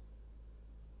shoes.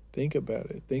 Think about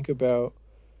it. Think about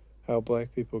how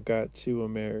black people got to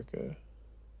America.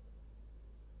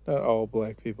 Not all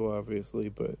black people, obviously,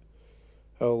 but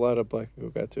how a lot of black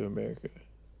people got to America.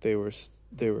 They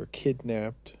were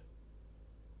kidnapped,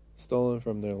 stolen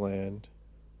from their land.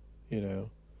 You know,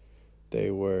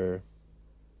 they were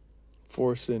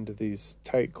forced into these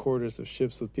tight quarters of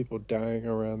ships with people dying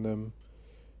around them,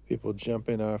 people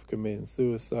jumping off, committing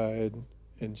suicide,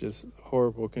 and just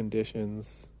horrible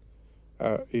conditions,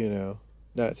 you know,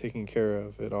 not taken care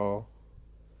of at all.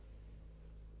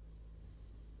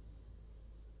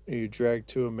 You're dragged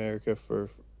to America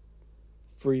for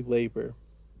free labor,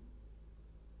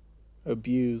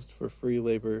 abused for free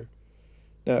labor,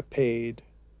 not paid,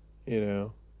 you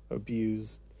know,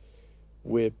 abused,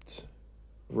 whipped,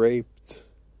 raped,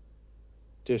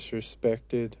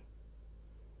 disrespected,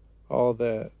 all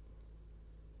that,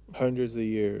 hundreds of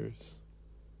years,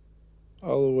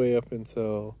 all the way up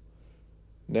until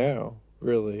now,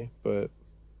 really, but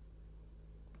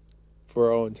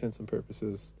for all intents and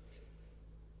purposes,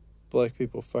 black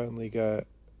people finally got,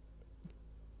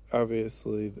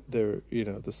 obviously, the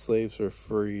slaves were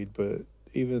freed, but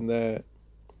even that,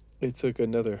 it took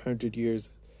another 100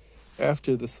 years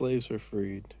after the slaves were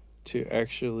freed to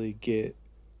actually get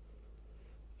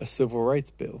a civil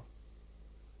rights bill.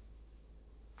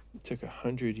 It took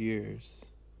 100 years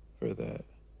for that.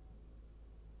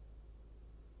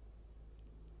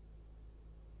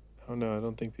 I don't know. I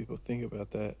don't think people think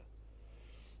about that.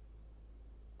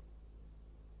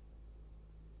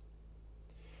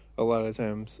 A lot of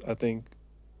times, I think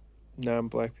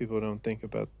non-black people don't think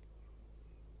about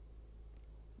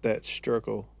that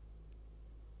struggle,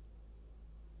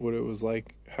 what it was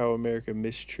like, how America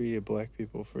mistreated black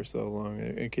people for so long,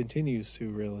 and it continues to,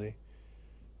 really.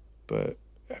 But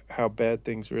how bad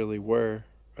things really were,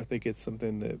 I think it's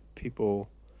something that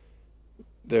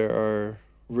there are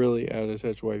really out of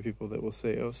touch white people that will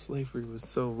say, oh, slavery was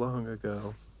so long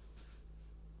ago.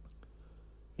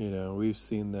 We've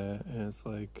seen that, and it's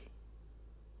like,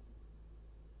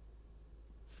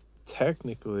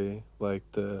 technically, like,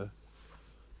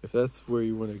 if that's where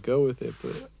you want to go with it,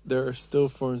 but there are still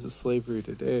forms of slavery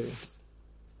today.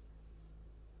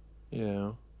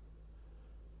 The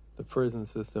prison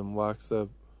system locks up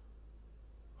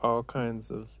all kinds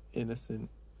of innocent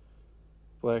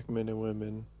black men and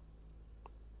women,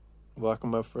 lock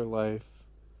them up for life.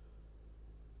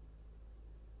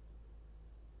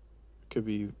 It could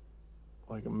be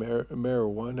like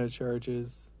marijuana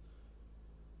charges,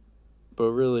 but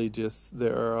really just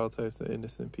there are all types of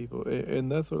innocent people. And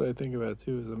that's what I think about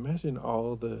too, is imagine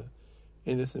all the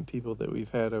innocent people that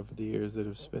we've had over the years that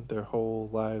have spent their whole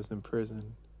lives in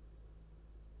prison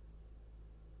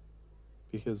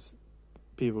because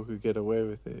people could get away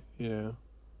with it,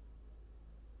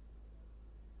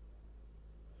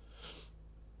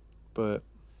 But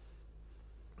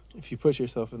if you put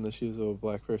yourself in the shoes of a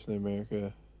black person in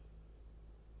America,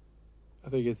 I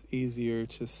think it's easier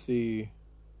to see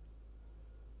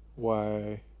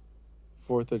why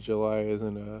 4th of July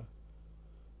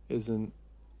isn't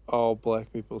all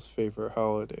black people's favorite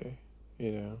holiday,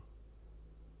 4th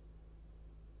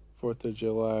of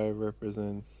July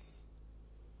represents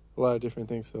a lot of different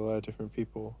things to a lot of different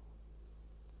people.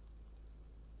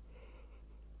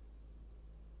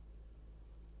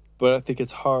 But I think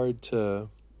it's hard,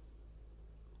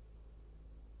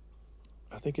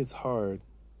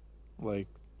 like,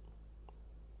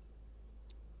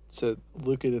 to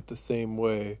look at it the same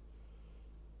way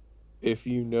if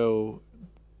you know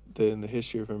that in the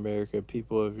history of America,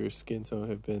 people of your skin tone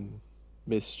have been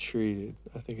mistreated.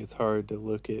 I think it's hard to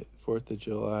look at 4th of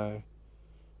July,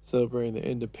 celebrating the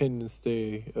Independence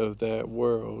Day of that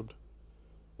world,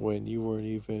 when you weren't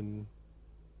even,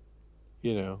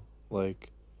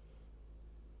 like,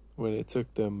 when it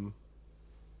took them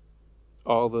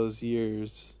all those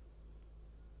years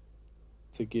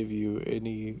to give you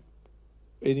any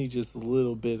just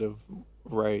little bit of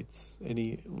rights,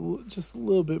 just a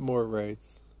little bit more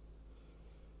rights.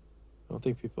 I don't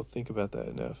think people think about that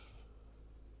enough.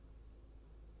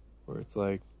 Where it's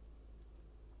like,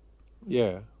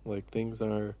 yeah, like,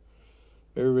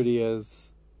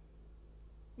 everybody's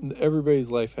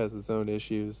life has its own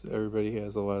issues. Everybody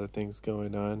has a lot of things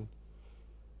going on.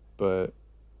 But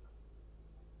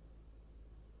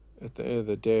at the end of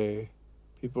the day,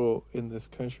 people in this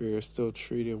country are still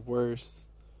treated worse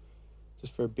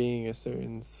just for being a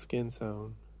certain skin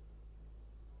tone.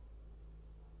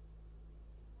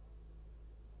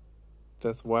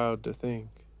 That's wild to think.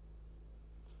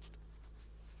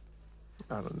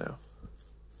 I don't know.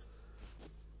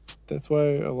 That's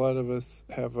why a lot of us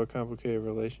have a complicated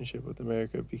relationship with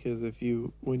America, because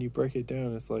when you break it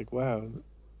down, it's like, wow,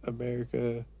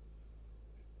 America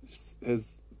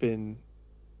has been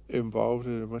involved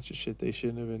in a bunch of shit they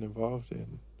shouldn't have been involved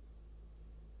in.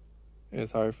 And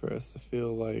it's hard for us to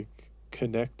feel like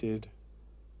connected.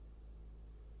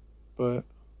 But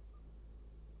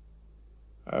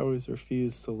I always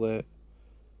refuse to let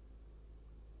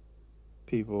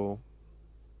people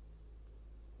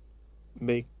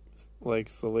make like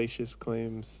salacious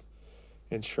claims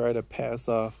and try to pass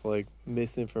off like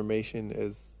misinformation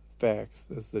as facts,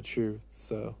 as the truth.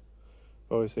 So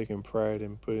I've always taken pride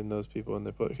in putting those people in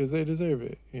their place, because they deserve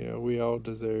it. We all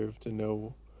deserve to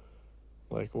know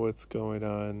like what's going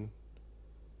on.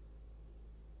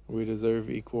 We deserve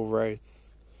equal rights.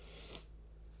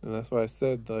 And that's why I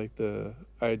said, like, the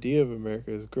idea of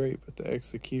America is great, but the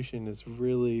execution is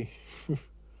really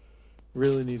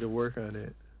really need to work on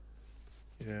it.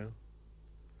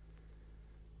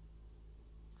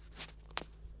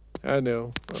 I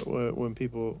know when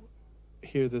people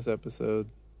hear this episode,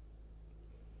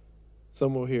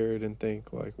 some will hear it and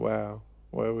think like, wow,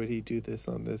 why would he do this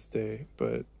on this day?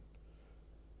 But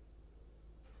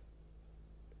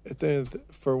at the end,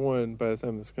 for one, by the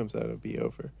time this comes out, it'll be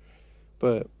over.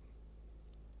 But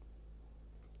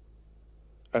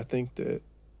I think that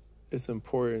it's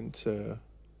important to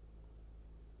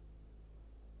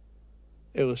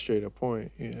illustrate a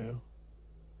point, you know.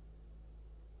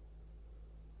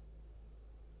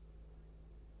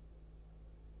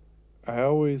 I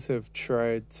always have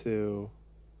tried to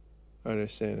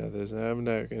understand others, and I'm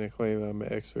not going to claim I'm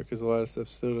an expert because a lot of stuff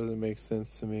still doesn't make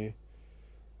sense to me.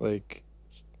 Like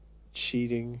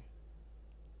cheating,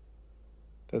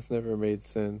 that's never made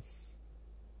sense.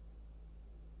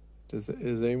 Does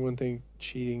anyone think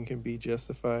cheating can be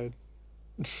justified?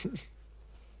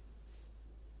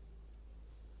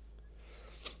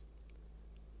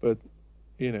 But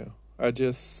you know, I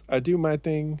do my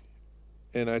thing,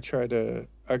 and I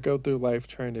go through life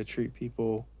trying to treat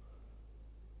people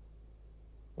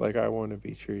like I want to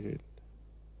be treated.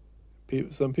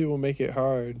 Some people make it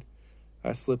hard.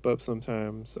 I slip up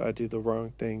sometimes. I do the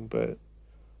wrong thing, but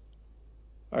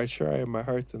I try and my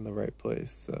heart's in the right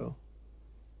place. So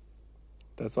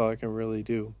that's all I can really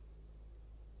do.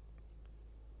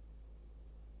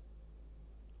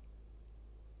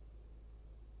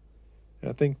 And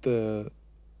I think the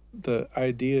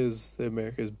ideas that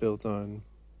America's built on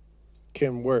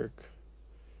can work,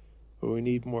 but we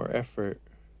need more effort.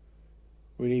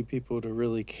 We need people to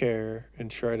really care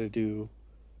and try to do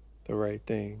the right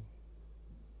thing.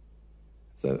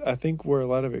 So I think where a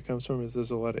lot of it comes from is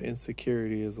there's a lot of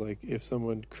insecurity. Is like if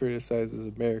someone criticizes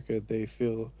America, they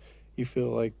feel you feel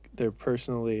like they're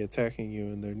personally attacking you,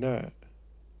 and they're not.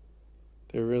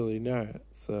 They're really not.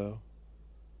 So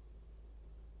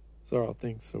those are all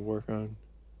things to work on.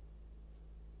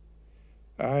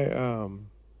 I um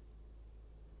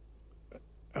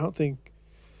I don't think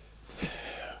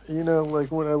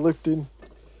like when I look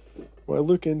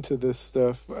into this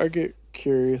stuff, I get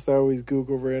curious. I always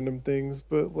Google random things,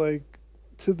 but like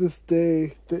to this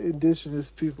day, the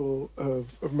indigenous people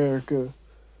of America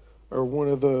are one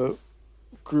of the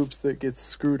groups that gets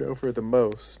screwed over the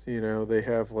most. They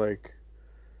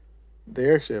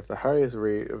actually have the highest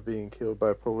rate of being killed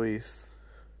by police.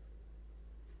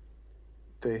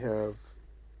 They have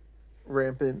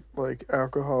rampant like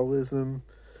alcoholism.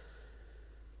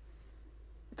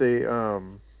 They a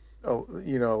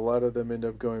lot of them end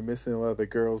up going missing. A lot of the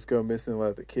girls go missing. A lot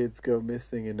of the kids go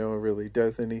missing, and no one really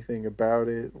does anything about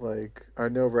it. Like I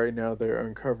know right now they're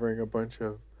uncovering a bunch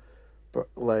of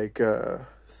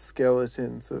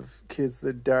skeletons of kids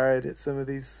that died at some of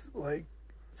these like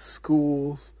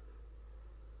schools,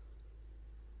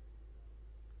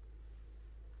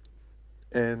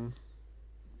 and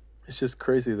it's just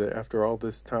crazy that after all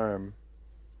this time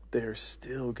they're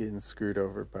still getting screwed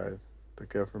over by the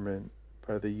government,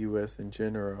 by the US in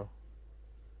general.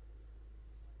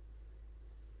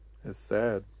 It's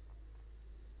sad.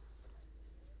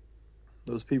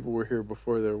 Those people were here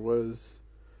before there was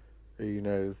a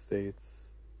United States,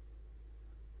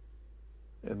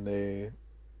 and they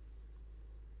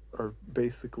are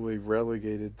basically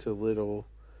relegated to little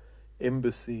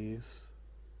embassies,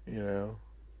 you know,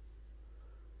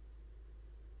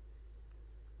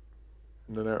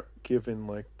 and they're not given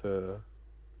like the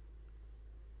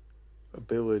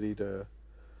ability to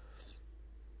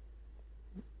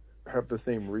have the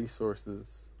same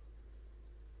resources.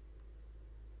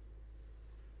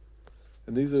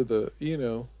 And these are the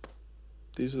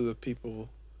people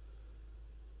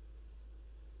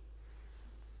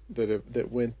that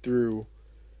went through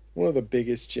one of the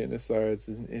biggest genocides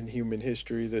in human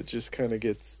history that just kind of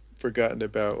gets forgotten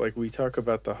about. Like we talk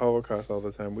about the Holocaust all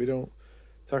the time. We don't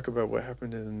talk about what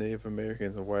happened to the Native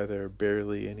Americans and why there are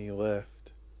barely any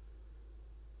left.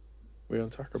 We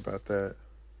don't talk about that.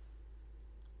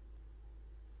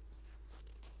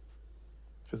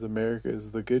 Because America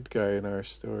is the good guy in our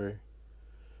story.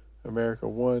 America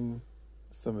won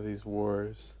some of these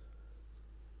wars.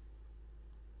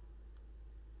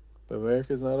 But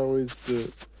America's not always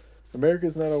the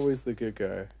good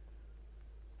guy.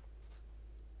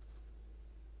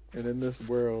 And in this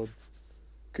world,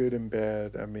 good and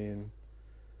bad, I mean,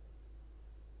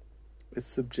 it's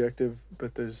subjective,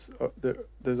 but there's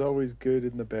always good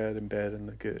in the bad and bad in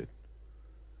the good.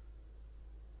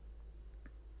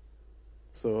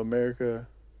 So America,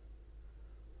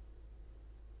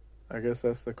 I guess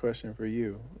that's the question for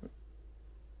you.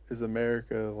 Is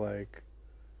America like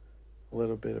a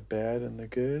little bit of bad in the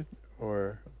good,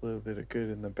 or a little bit of good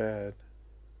in the bad?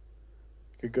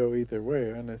 It could go either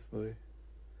way, honestly.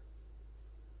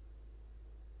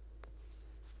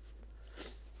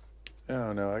 I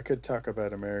don't know. I could talk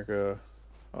about America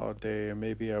all day, and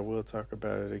maybe I will talk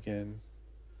about it again.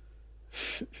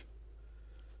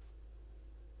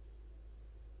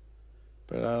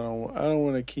 But I don't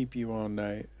want to keep you all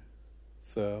night.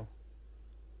 So,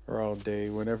 or all day,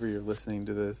 whenever you're listening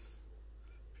to this.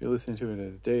 If If you listen to it in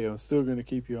a day, I'm still going to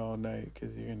keep you all night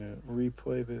because you're going to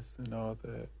replay this and all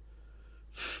that.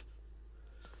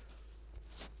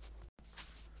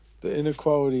 The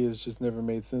inequality has just never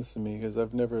made sense to me because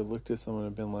I've never looked at someone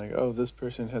and been like, oh, this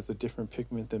person has a different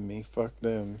pigment than me. Fuck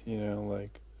them,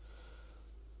 like.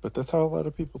 But that's how a lot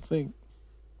of people think.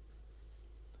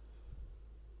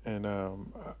 And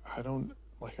I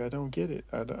don't get it.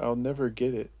 I'll never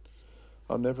get it.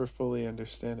 I'll never fully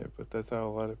understand it, but that's how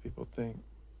a lot of people think.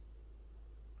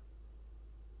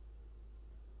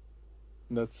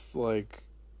 And that's like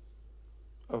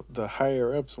the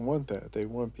higher ups want that. They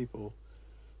want people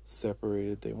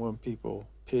separated. They want people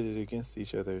pitted against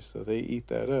each other, so they eat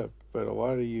that up. But a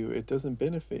lot of you, it doesn't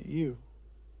benefit you.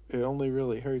 It only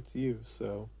really hurts you.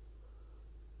 So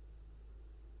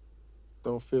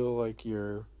don't feel like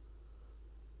you're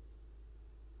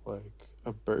like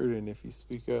a burden if you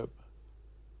speak up.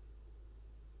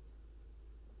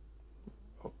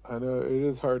 I know it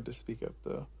is hard to speak up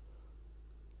though.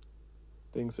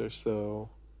 Things are so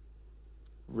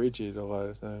rigid a lot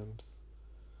of times.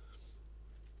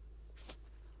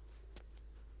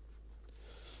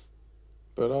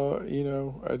 But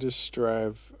I just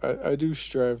strive. I do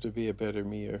strive to be a better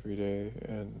me every day,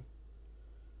 and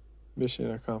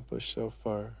mission accomplished so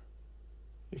far.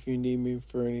 If you need me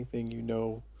for anything, you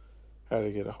know how to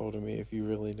get a hold of me if you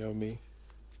really know me.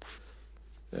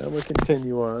 And I'm gonna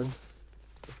continue on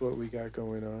with what we got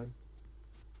going on.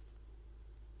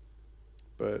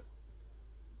 But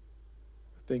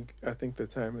I think the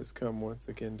time has come once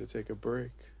again to take a break.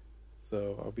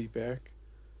 So I'll be back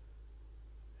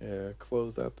and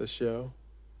close out the show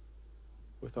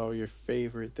with all your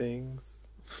favorite things.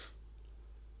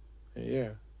 And yeah,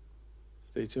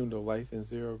 stay tuned to Life in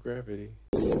Zero Gravity.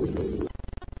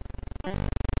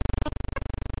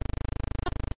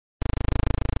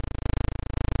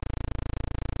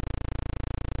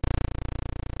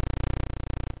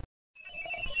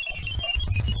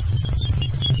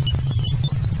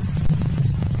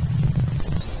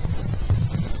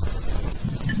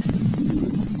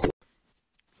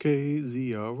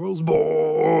 KZRO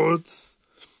Sports.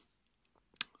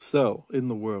 So, in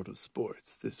the world of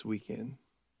sports this weekend,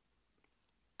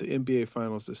 the NBA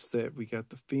Finals are set. We got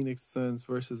the Phoenix Suns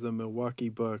versus the Milwaukee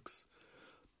Bucks.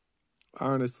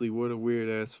 Honestly, what a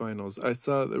weird-ass finals. I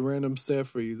saw the random stat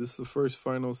for you. This is the first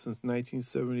finals since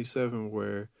 1977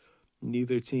 where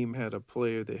neither team had a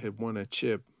player that had won a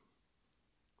chip.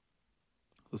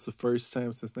 It was the first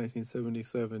time since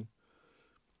 1977.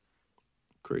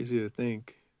 Crazy to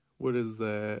think. What is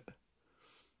that?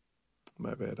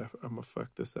 My bad. I'm going to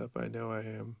fuck this up. I know I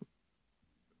am.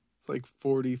 It's like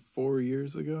 44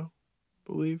 years ago,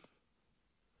 I believe.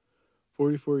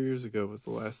 44 years ago was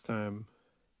the last time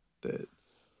that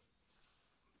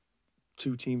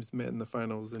two teams met in the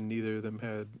finals and neither of them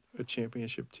had a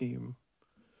championship team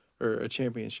or a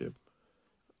championship.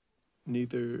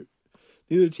 Neither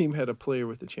team had a player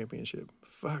with a championship.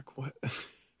 Fuck, what?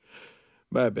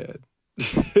 My bad.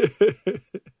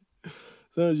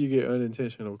 Sometimes you get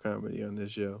unintentional comedy on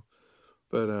this show.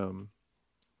 But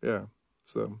yeah.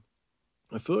 So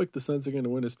I feel like the Suns are going to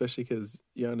win, especially because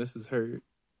Giannis is hurt,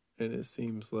 and it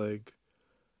seems like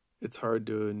it's hard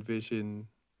to envision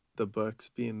the Bucks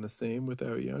being the same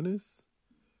without Giannis.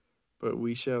 But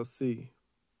we shall see.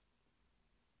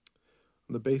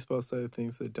 On the baseball side of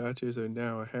things, the Dodgers are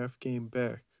now a half game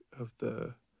back of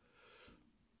the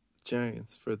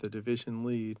Giants for the division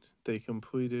lead. They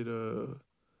completed a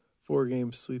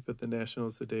 4-game sweep at the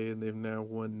Nationals today, and they've now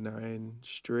won 9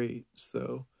 straight.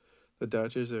 So the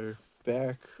Dodgers are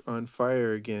back on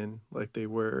fire again like they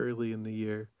were early in the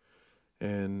year.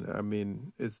 And I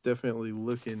mean, it's definitely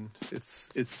looking,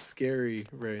 it's scary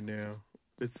right now.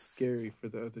 It's scary for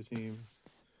the other teams.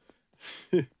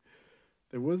 There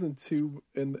wasn't too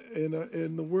in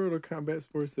the world of combat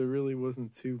sports. There really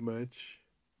wasn't too much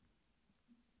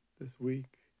this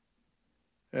week.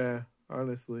 Yeah,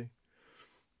 honestly,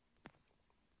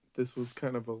 this was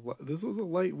a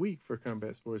light week for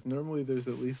combat sports. Normally, there's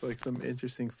at least like some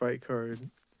interesting fight card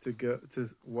to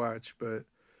watch, but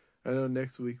I know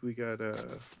next week we got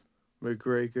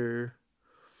McGregor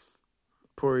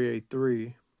Poirier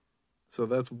 3, so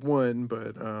that's one.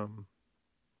 But I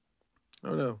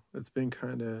don't know. It's been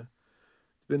a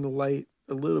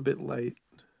little bit light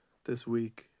this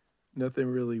week. Nothing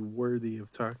really worthy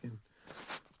of talking.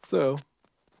 So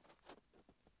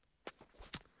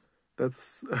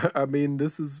this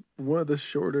is one of the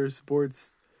shorter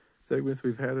sports segments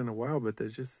we've had in a while, but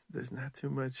there's not too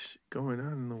much going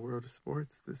on in the world of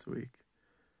sports this week.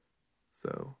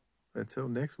 So until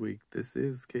next week, this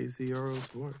is KZRO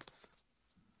Sports.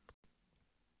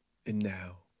 And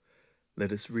now,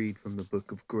 Let us read from the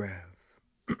book of Grav.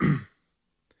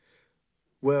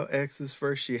 Well, exes,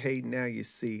 first you hate, now you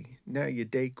see. Now you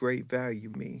date, great value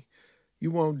me.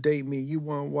 You won't date me, you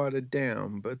won't water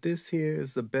down, but this here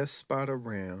is the best spot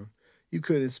around. You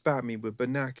couldn't spot me with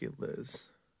binoculars.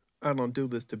 I don't do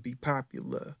this to be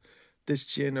popular. This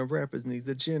gen of rappers needs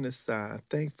a genocide.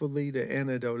 Thankfully, the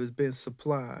antidote has been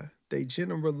supplied. They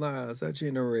generalize, I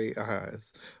generate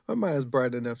eyes. My mind's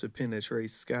bright enough to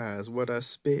penetrate skies. What I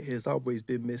spit has always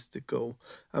been mystical.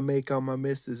 I make all my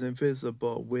misses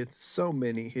invisible. With so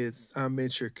many hits, I'm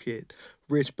intricate.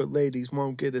 Rich but ladies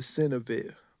won't get a cent of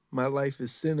it. My life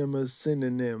is cinema's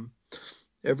synonym.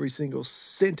 Every single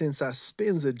sentence I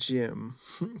spin's a gem.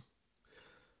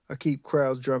 I keep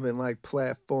crowds drumming like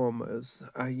platformers.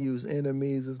 I use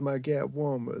enemies as my gap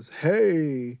warmers.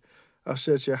 Hey, I'll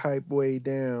shut your hype way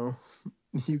down.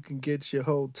 You can get your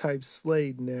whole type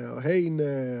slayed now. Hey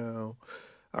now.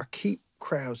 I keep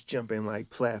crowds jumping like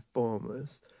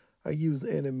platformers. I use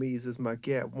enemies as my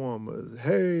gap warmers.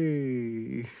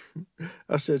 Hey,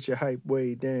 I'll shut your hype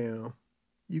way down.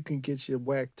 You can get your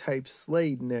whack type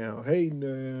slayed now. Hey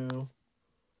now.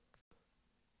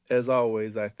 As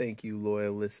always, I thank you,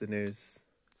 loyal listeners.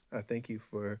 I thank you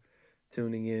for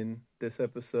tuning in this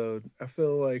episode. I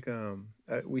feel like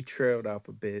we trailed off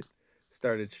a bit.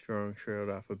 Started strong, trailed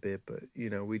off a bit, but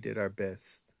we did our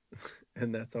best.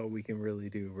 And that's all we can really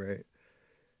do, right?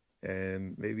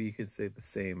 And maybe you could say the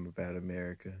same about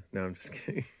America. No, I'm just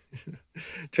kidding.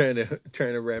 trying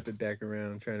to wrap it back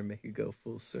around, trying to make it go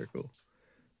full circle.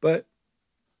 But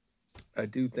I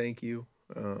do thank you.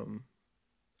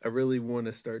 I really want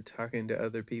to start talking to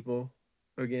other people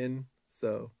again.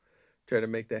 So try to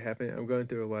make that happen. I'm going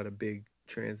through a lot of big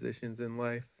transitions in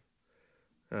life.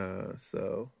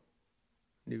 So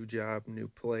new job, new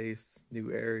place,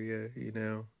 new area,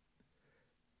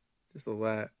 just a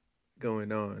lot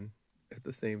going on at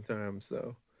the same time.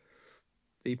 So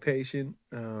be patient.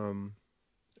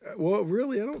 Well,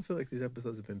 really, I don't feel like these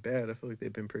episodes have been bad. I feel like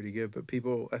they've been pretty good, but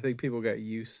I think people got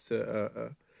used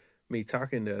to me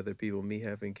talking to other people, me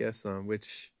having guests on,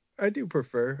 which I do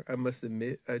prefer. I must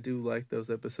admit, I do like those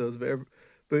episodes,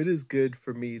 but it is good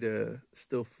for me to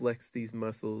still flex these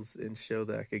muscles and show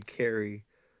that I could carry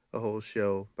a whole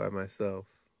show by myself.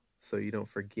 So you don't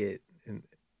forget, and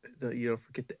you don't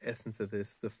forget the essence of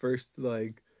this. The first,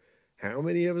 how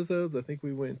many episodes? I think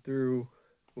we went through,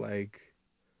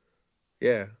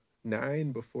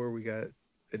 9 before we got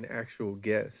an actual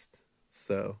guest.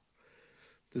 So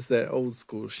this is that old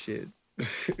school shit.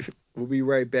 We'll be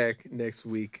right back next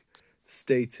week.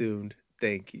 Stay tuned.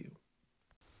 Thank you.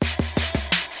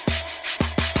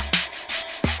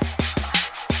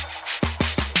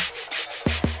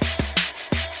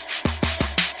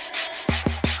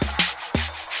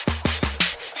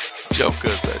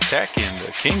 Jokers attacking,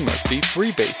 the king must be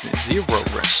freebasing. Zero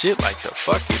run shit like the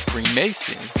fucking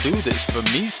Freemasons. Do this for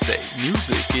me sake,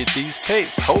 music get these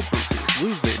papes. Whole group is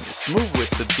losing it, smooth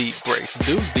with the beat breaks.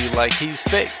 Dudes be like he's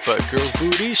fake, but girls'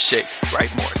 booties shake.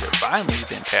 Write more divinely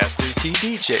than Pastor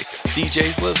TDJ.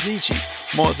 DJs love ZG,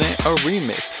 more than a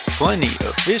remix. Plenty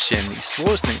of fish in these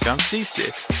slurs think I'm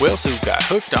seasick. Whales who got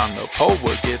hooked on the pole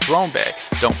will get thrown back.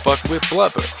 Don't fuck with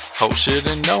blubber, hoes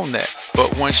should've known that.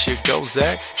 But once you go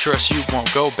Zach, trust you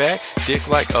won't go back. Dick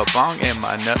like a bong and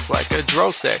my nuts like a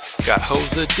dro sack. Got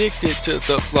hoes addicted to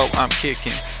the flow I'm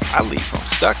kicking. I leave them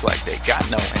stuck like they got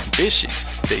no ambition.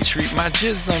 They treat my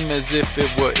jism as if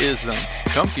it were ism.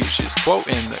 Confucius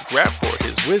quoting the grab for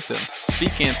his wisdom.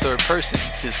 Speaking third person,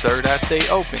 his third eye stay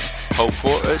open. Hope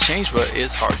for a change but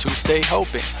it's hard to stay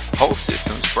hoping. Whole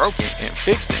system's broken and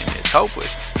fixing is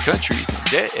hopeless. Country's in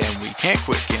debt and we can't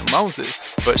quicken loans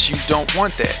this. But you don't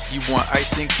want that, you want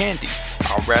ice and candy.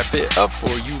 I'll wrap it up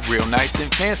for you real nice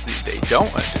and fancy. They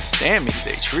don't understand me,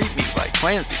 they treat me like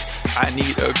Clancy. I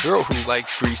need a girl who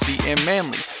likes greasy and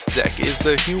manly. Zach is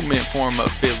the human form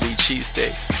of Philly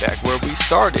cheesesteak. Back where we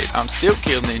started, I'm still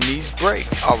killing these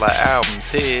breaks. All our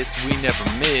albums hits, we never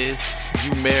miss.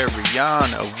 You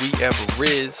Mariana, we ever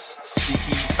is.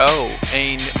 CEO,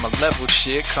 ain't it my level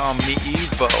shit, call me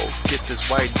Evo. Get this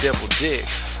white devil dick.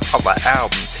 All our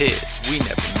albums hits, we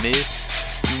never miss.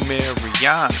 You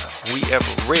Mariana, we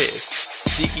ever is.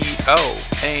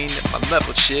 CEO, ain't it my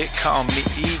level chick, call me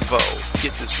Evo.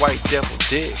 Get this white devil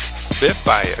dick.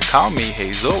 Spitfire, call me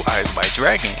Hazel Eyes White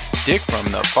Dragon. Dick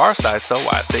from the far side, so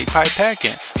I stay pipe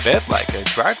packing. Bed like a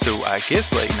drive-thru, I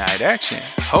guess late night action.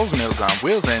 Hose mills on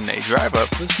wheels and they drive up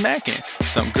for smacking.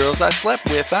 Some girls I slept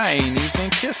with, I ain't even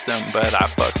kissed them, but I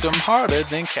fucked them harder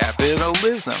than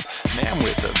capitalism. Man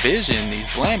with a vision,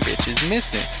 these bland bitches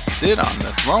missing. Sit on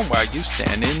the throne while you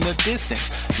stand in the distance.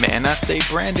 Man, I stay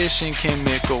brandishing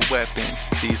chemical weapons.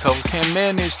 these hoes can't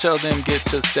manage, tell them get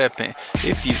to stepping.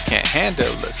 If you can't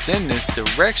handle us in this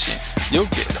direction,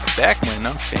 you'll get a back when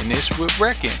I'm finished with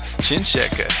wrecking. Chin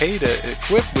checker, hater,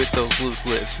 equipped with those loose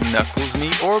lips. Knuckles me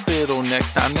orbital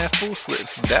next time that fool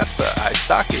slips. That's the eye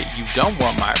socket, you don't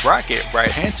want my rocket.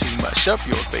 Right hand too much up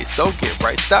your face, so get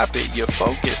right, stop it. You're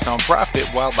focused on profit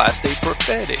while I stay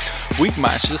prophetic. Weak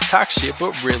minds just talk shit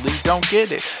but really don't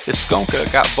get it. If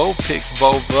Skunka got Vulpix,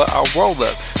 Vulva, I'll roll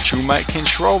up. True mic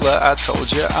controller, I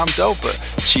told ya I'm doper.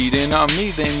 Cheating on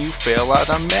me, then you fail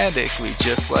automatically.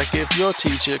 Just like if your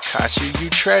teacher caught you, you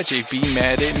tragic. Be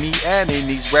mad at me adding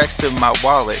these racks to my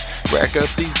wallet. Rack up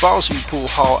these balls you pool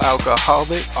hall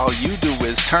alcoholic. All you do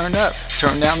is turn up,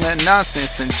 turn down that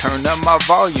nonsense and turn up my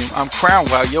volume. I'm crowned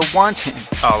while you're wanting.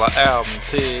 All our albums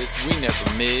hits, we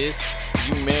never miss.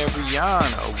 You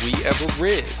Mariana, we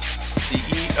Everest.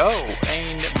 CEO,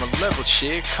 ain't at my level,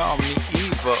 shit, call me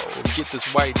Evo. Get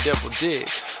this white devil dick.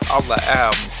 All our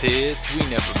albums hits, we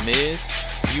never miss.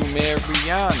 You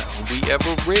Mariana, we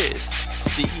Everest.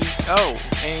 CEO,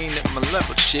 ain't at my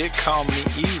level, shit, call me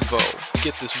Evo.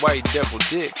 Get this white devil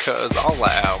dick, cause all our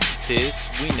albums hits,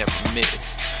 we never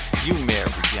miss. You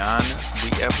Mariana, we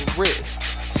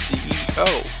Everest.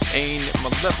 CEO, ain't at my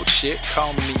level, shit,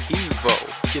 call me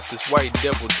Evo. Get this white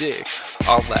devil dick,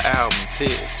 all the albums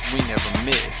hits, we never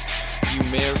miss. You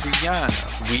Mariana,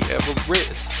 we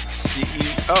Everest.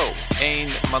 CEO,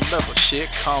 ain't at my level,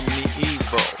 shit, call me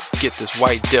Evo. Get this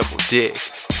white devil dick.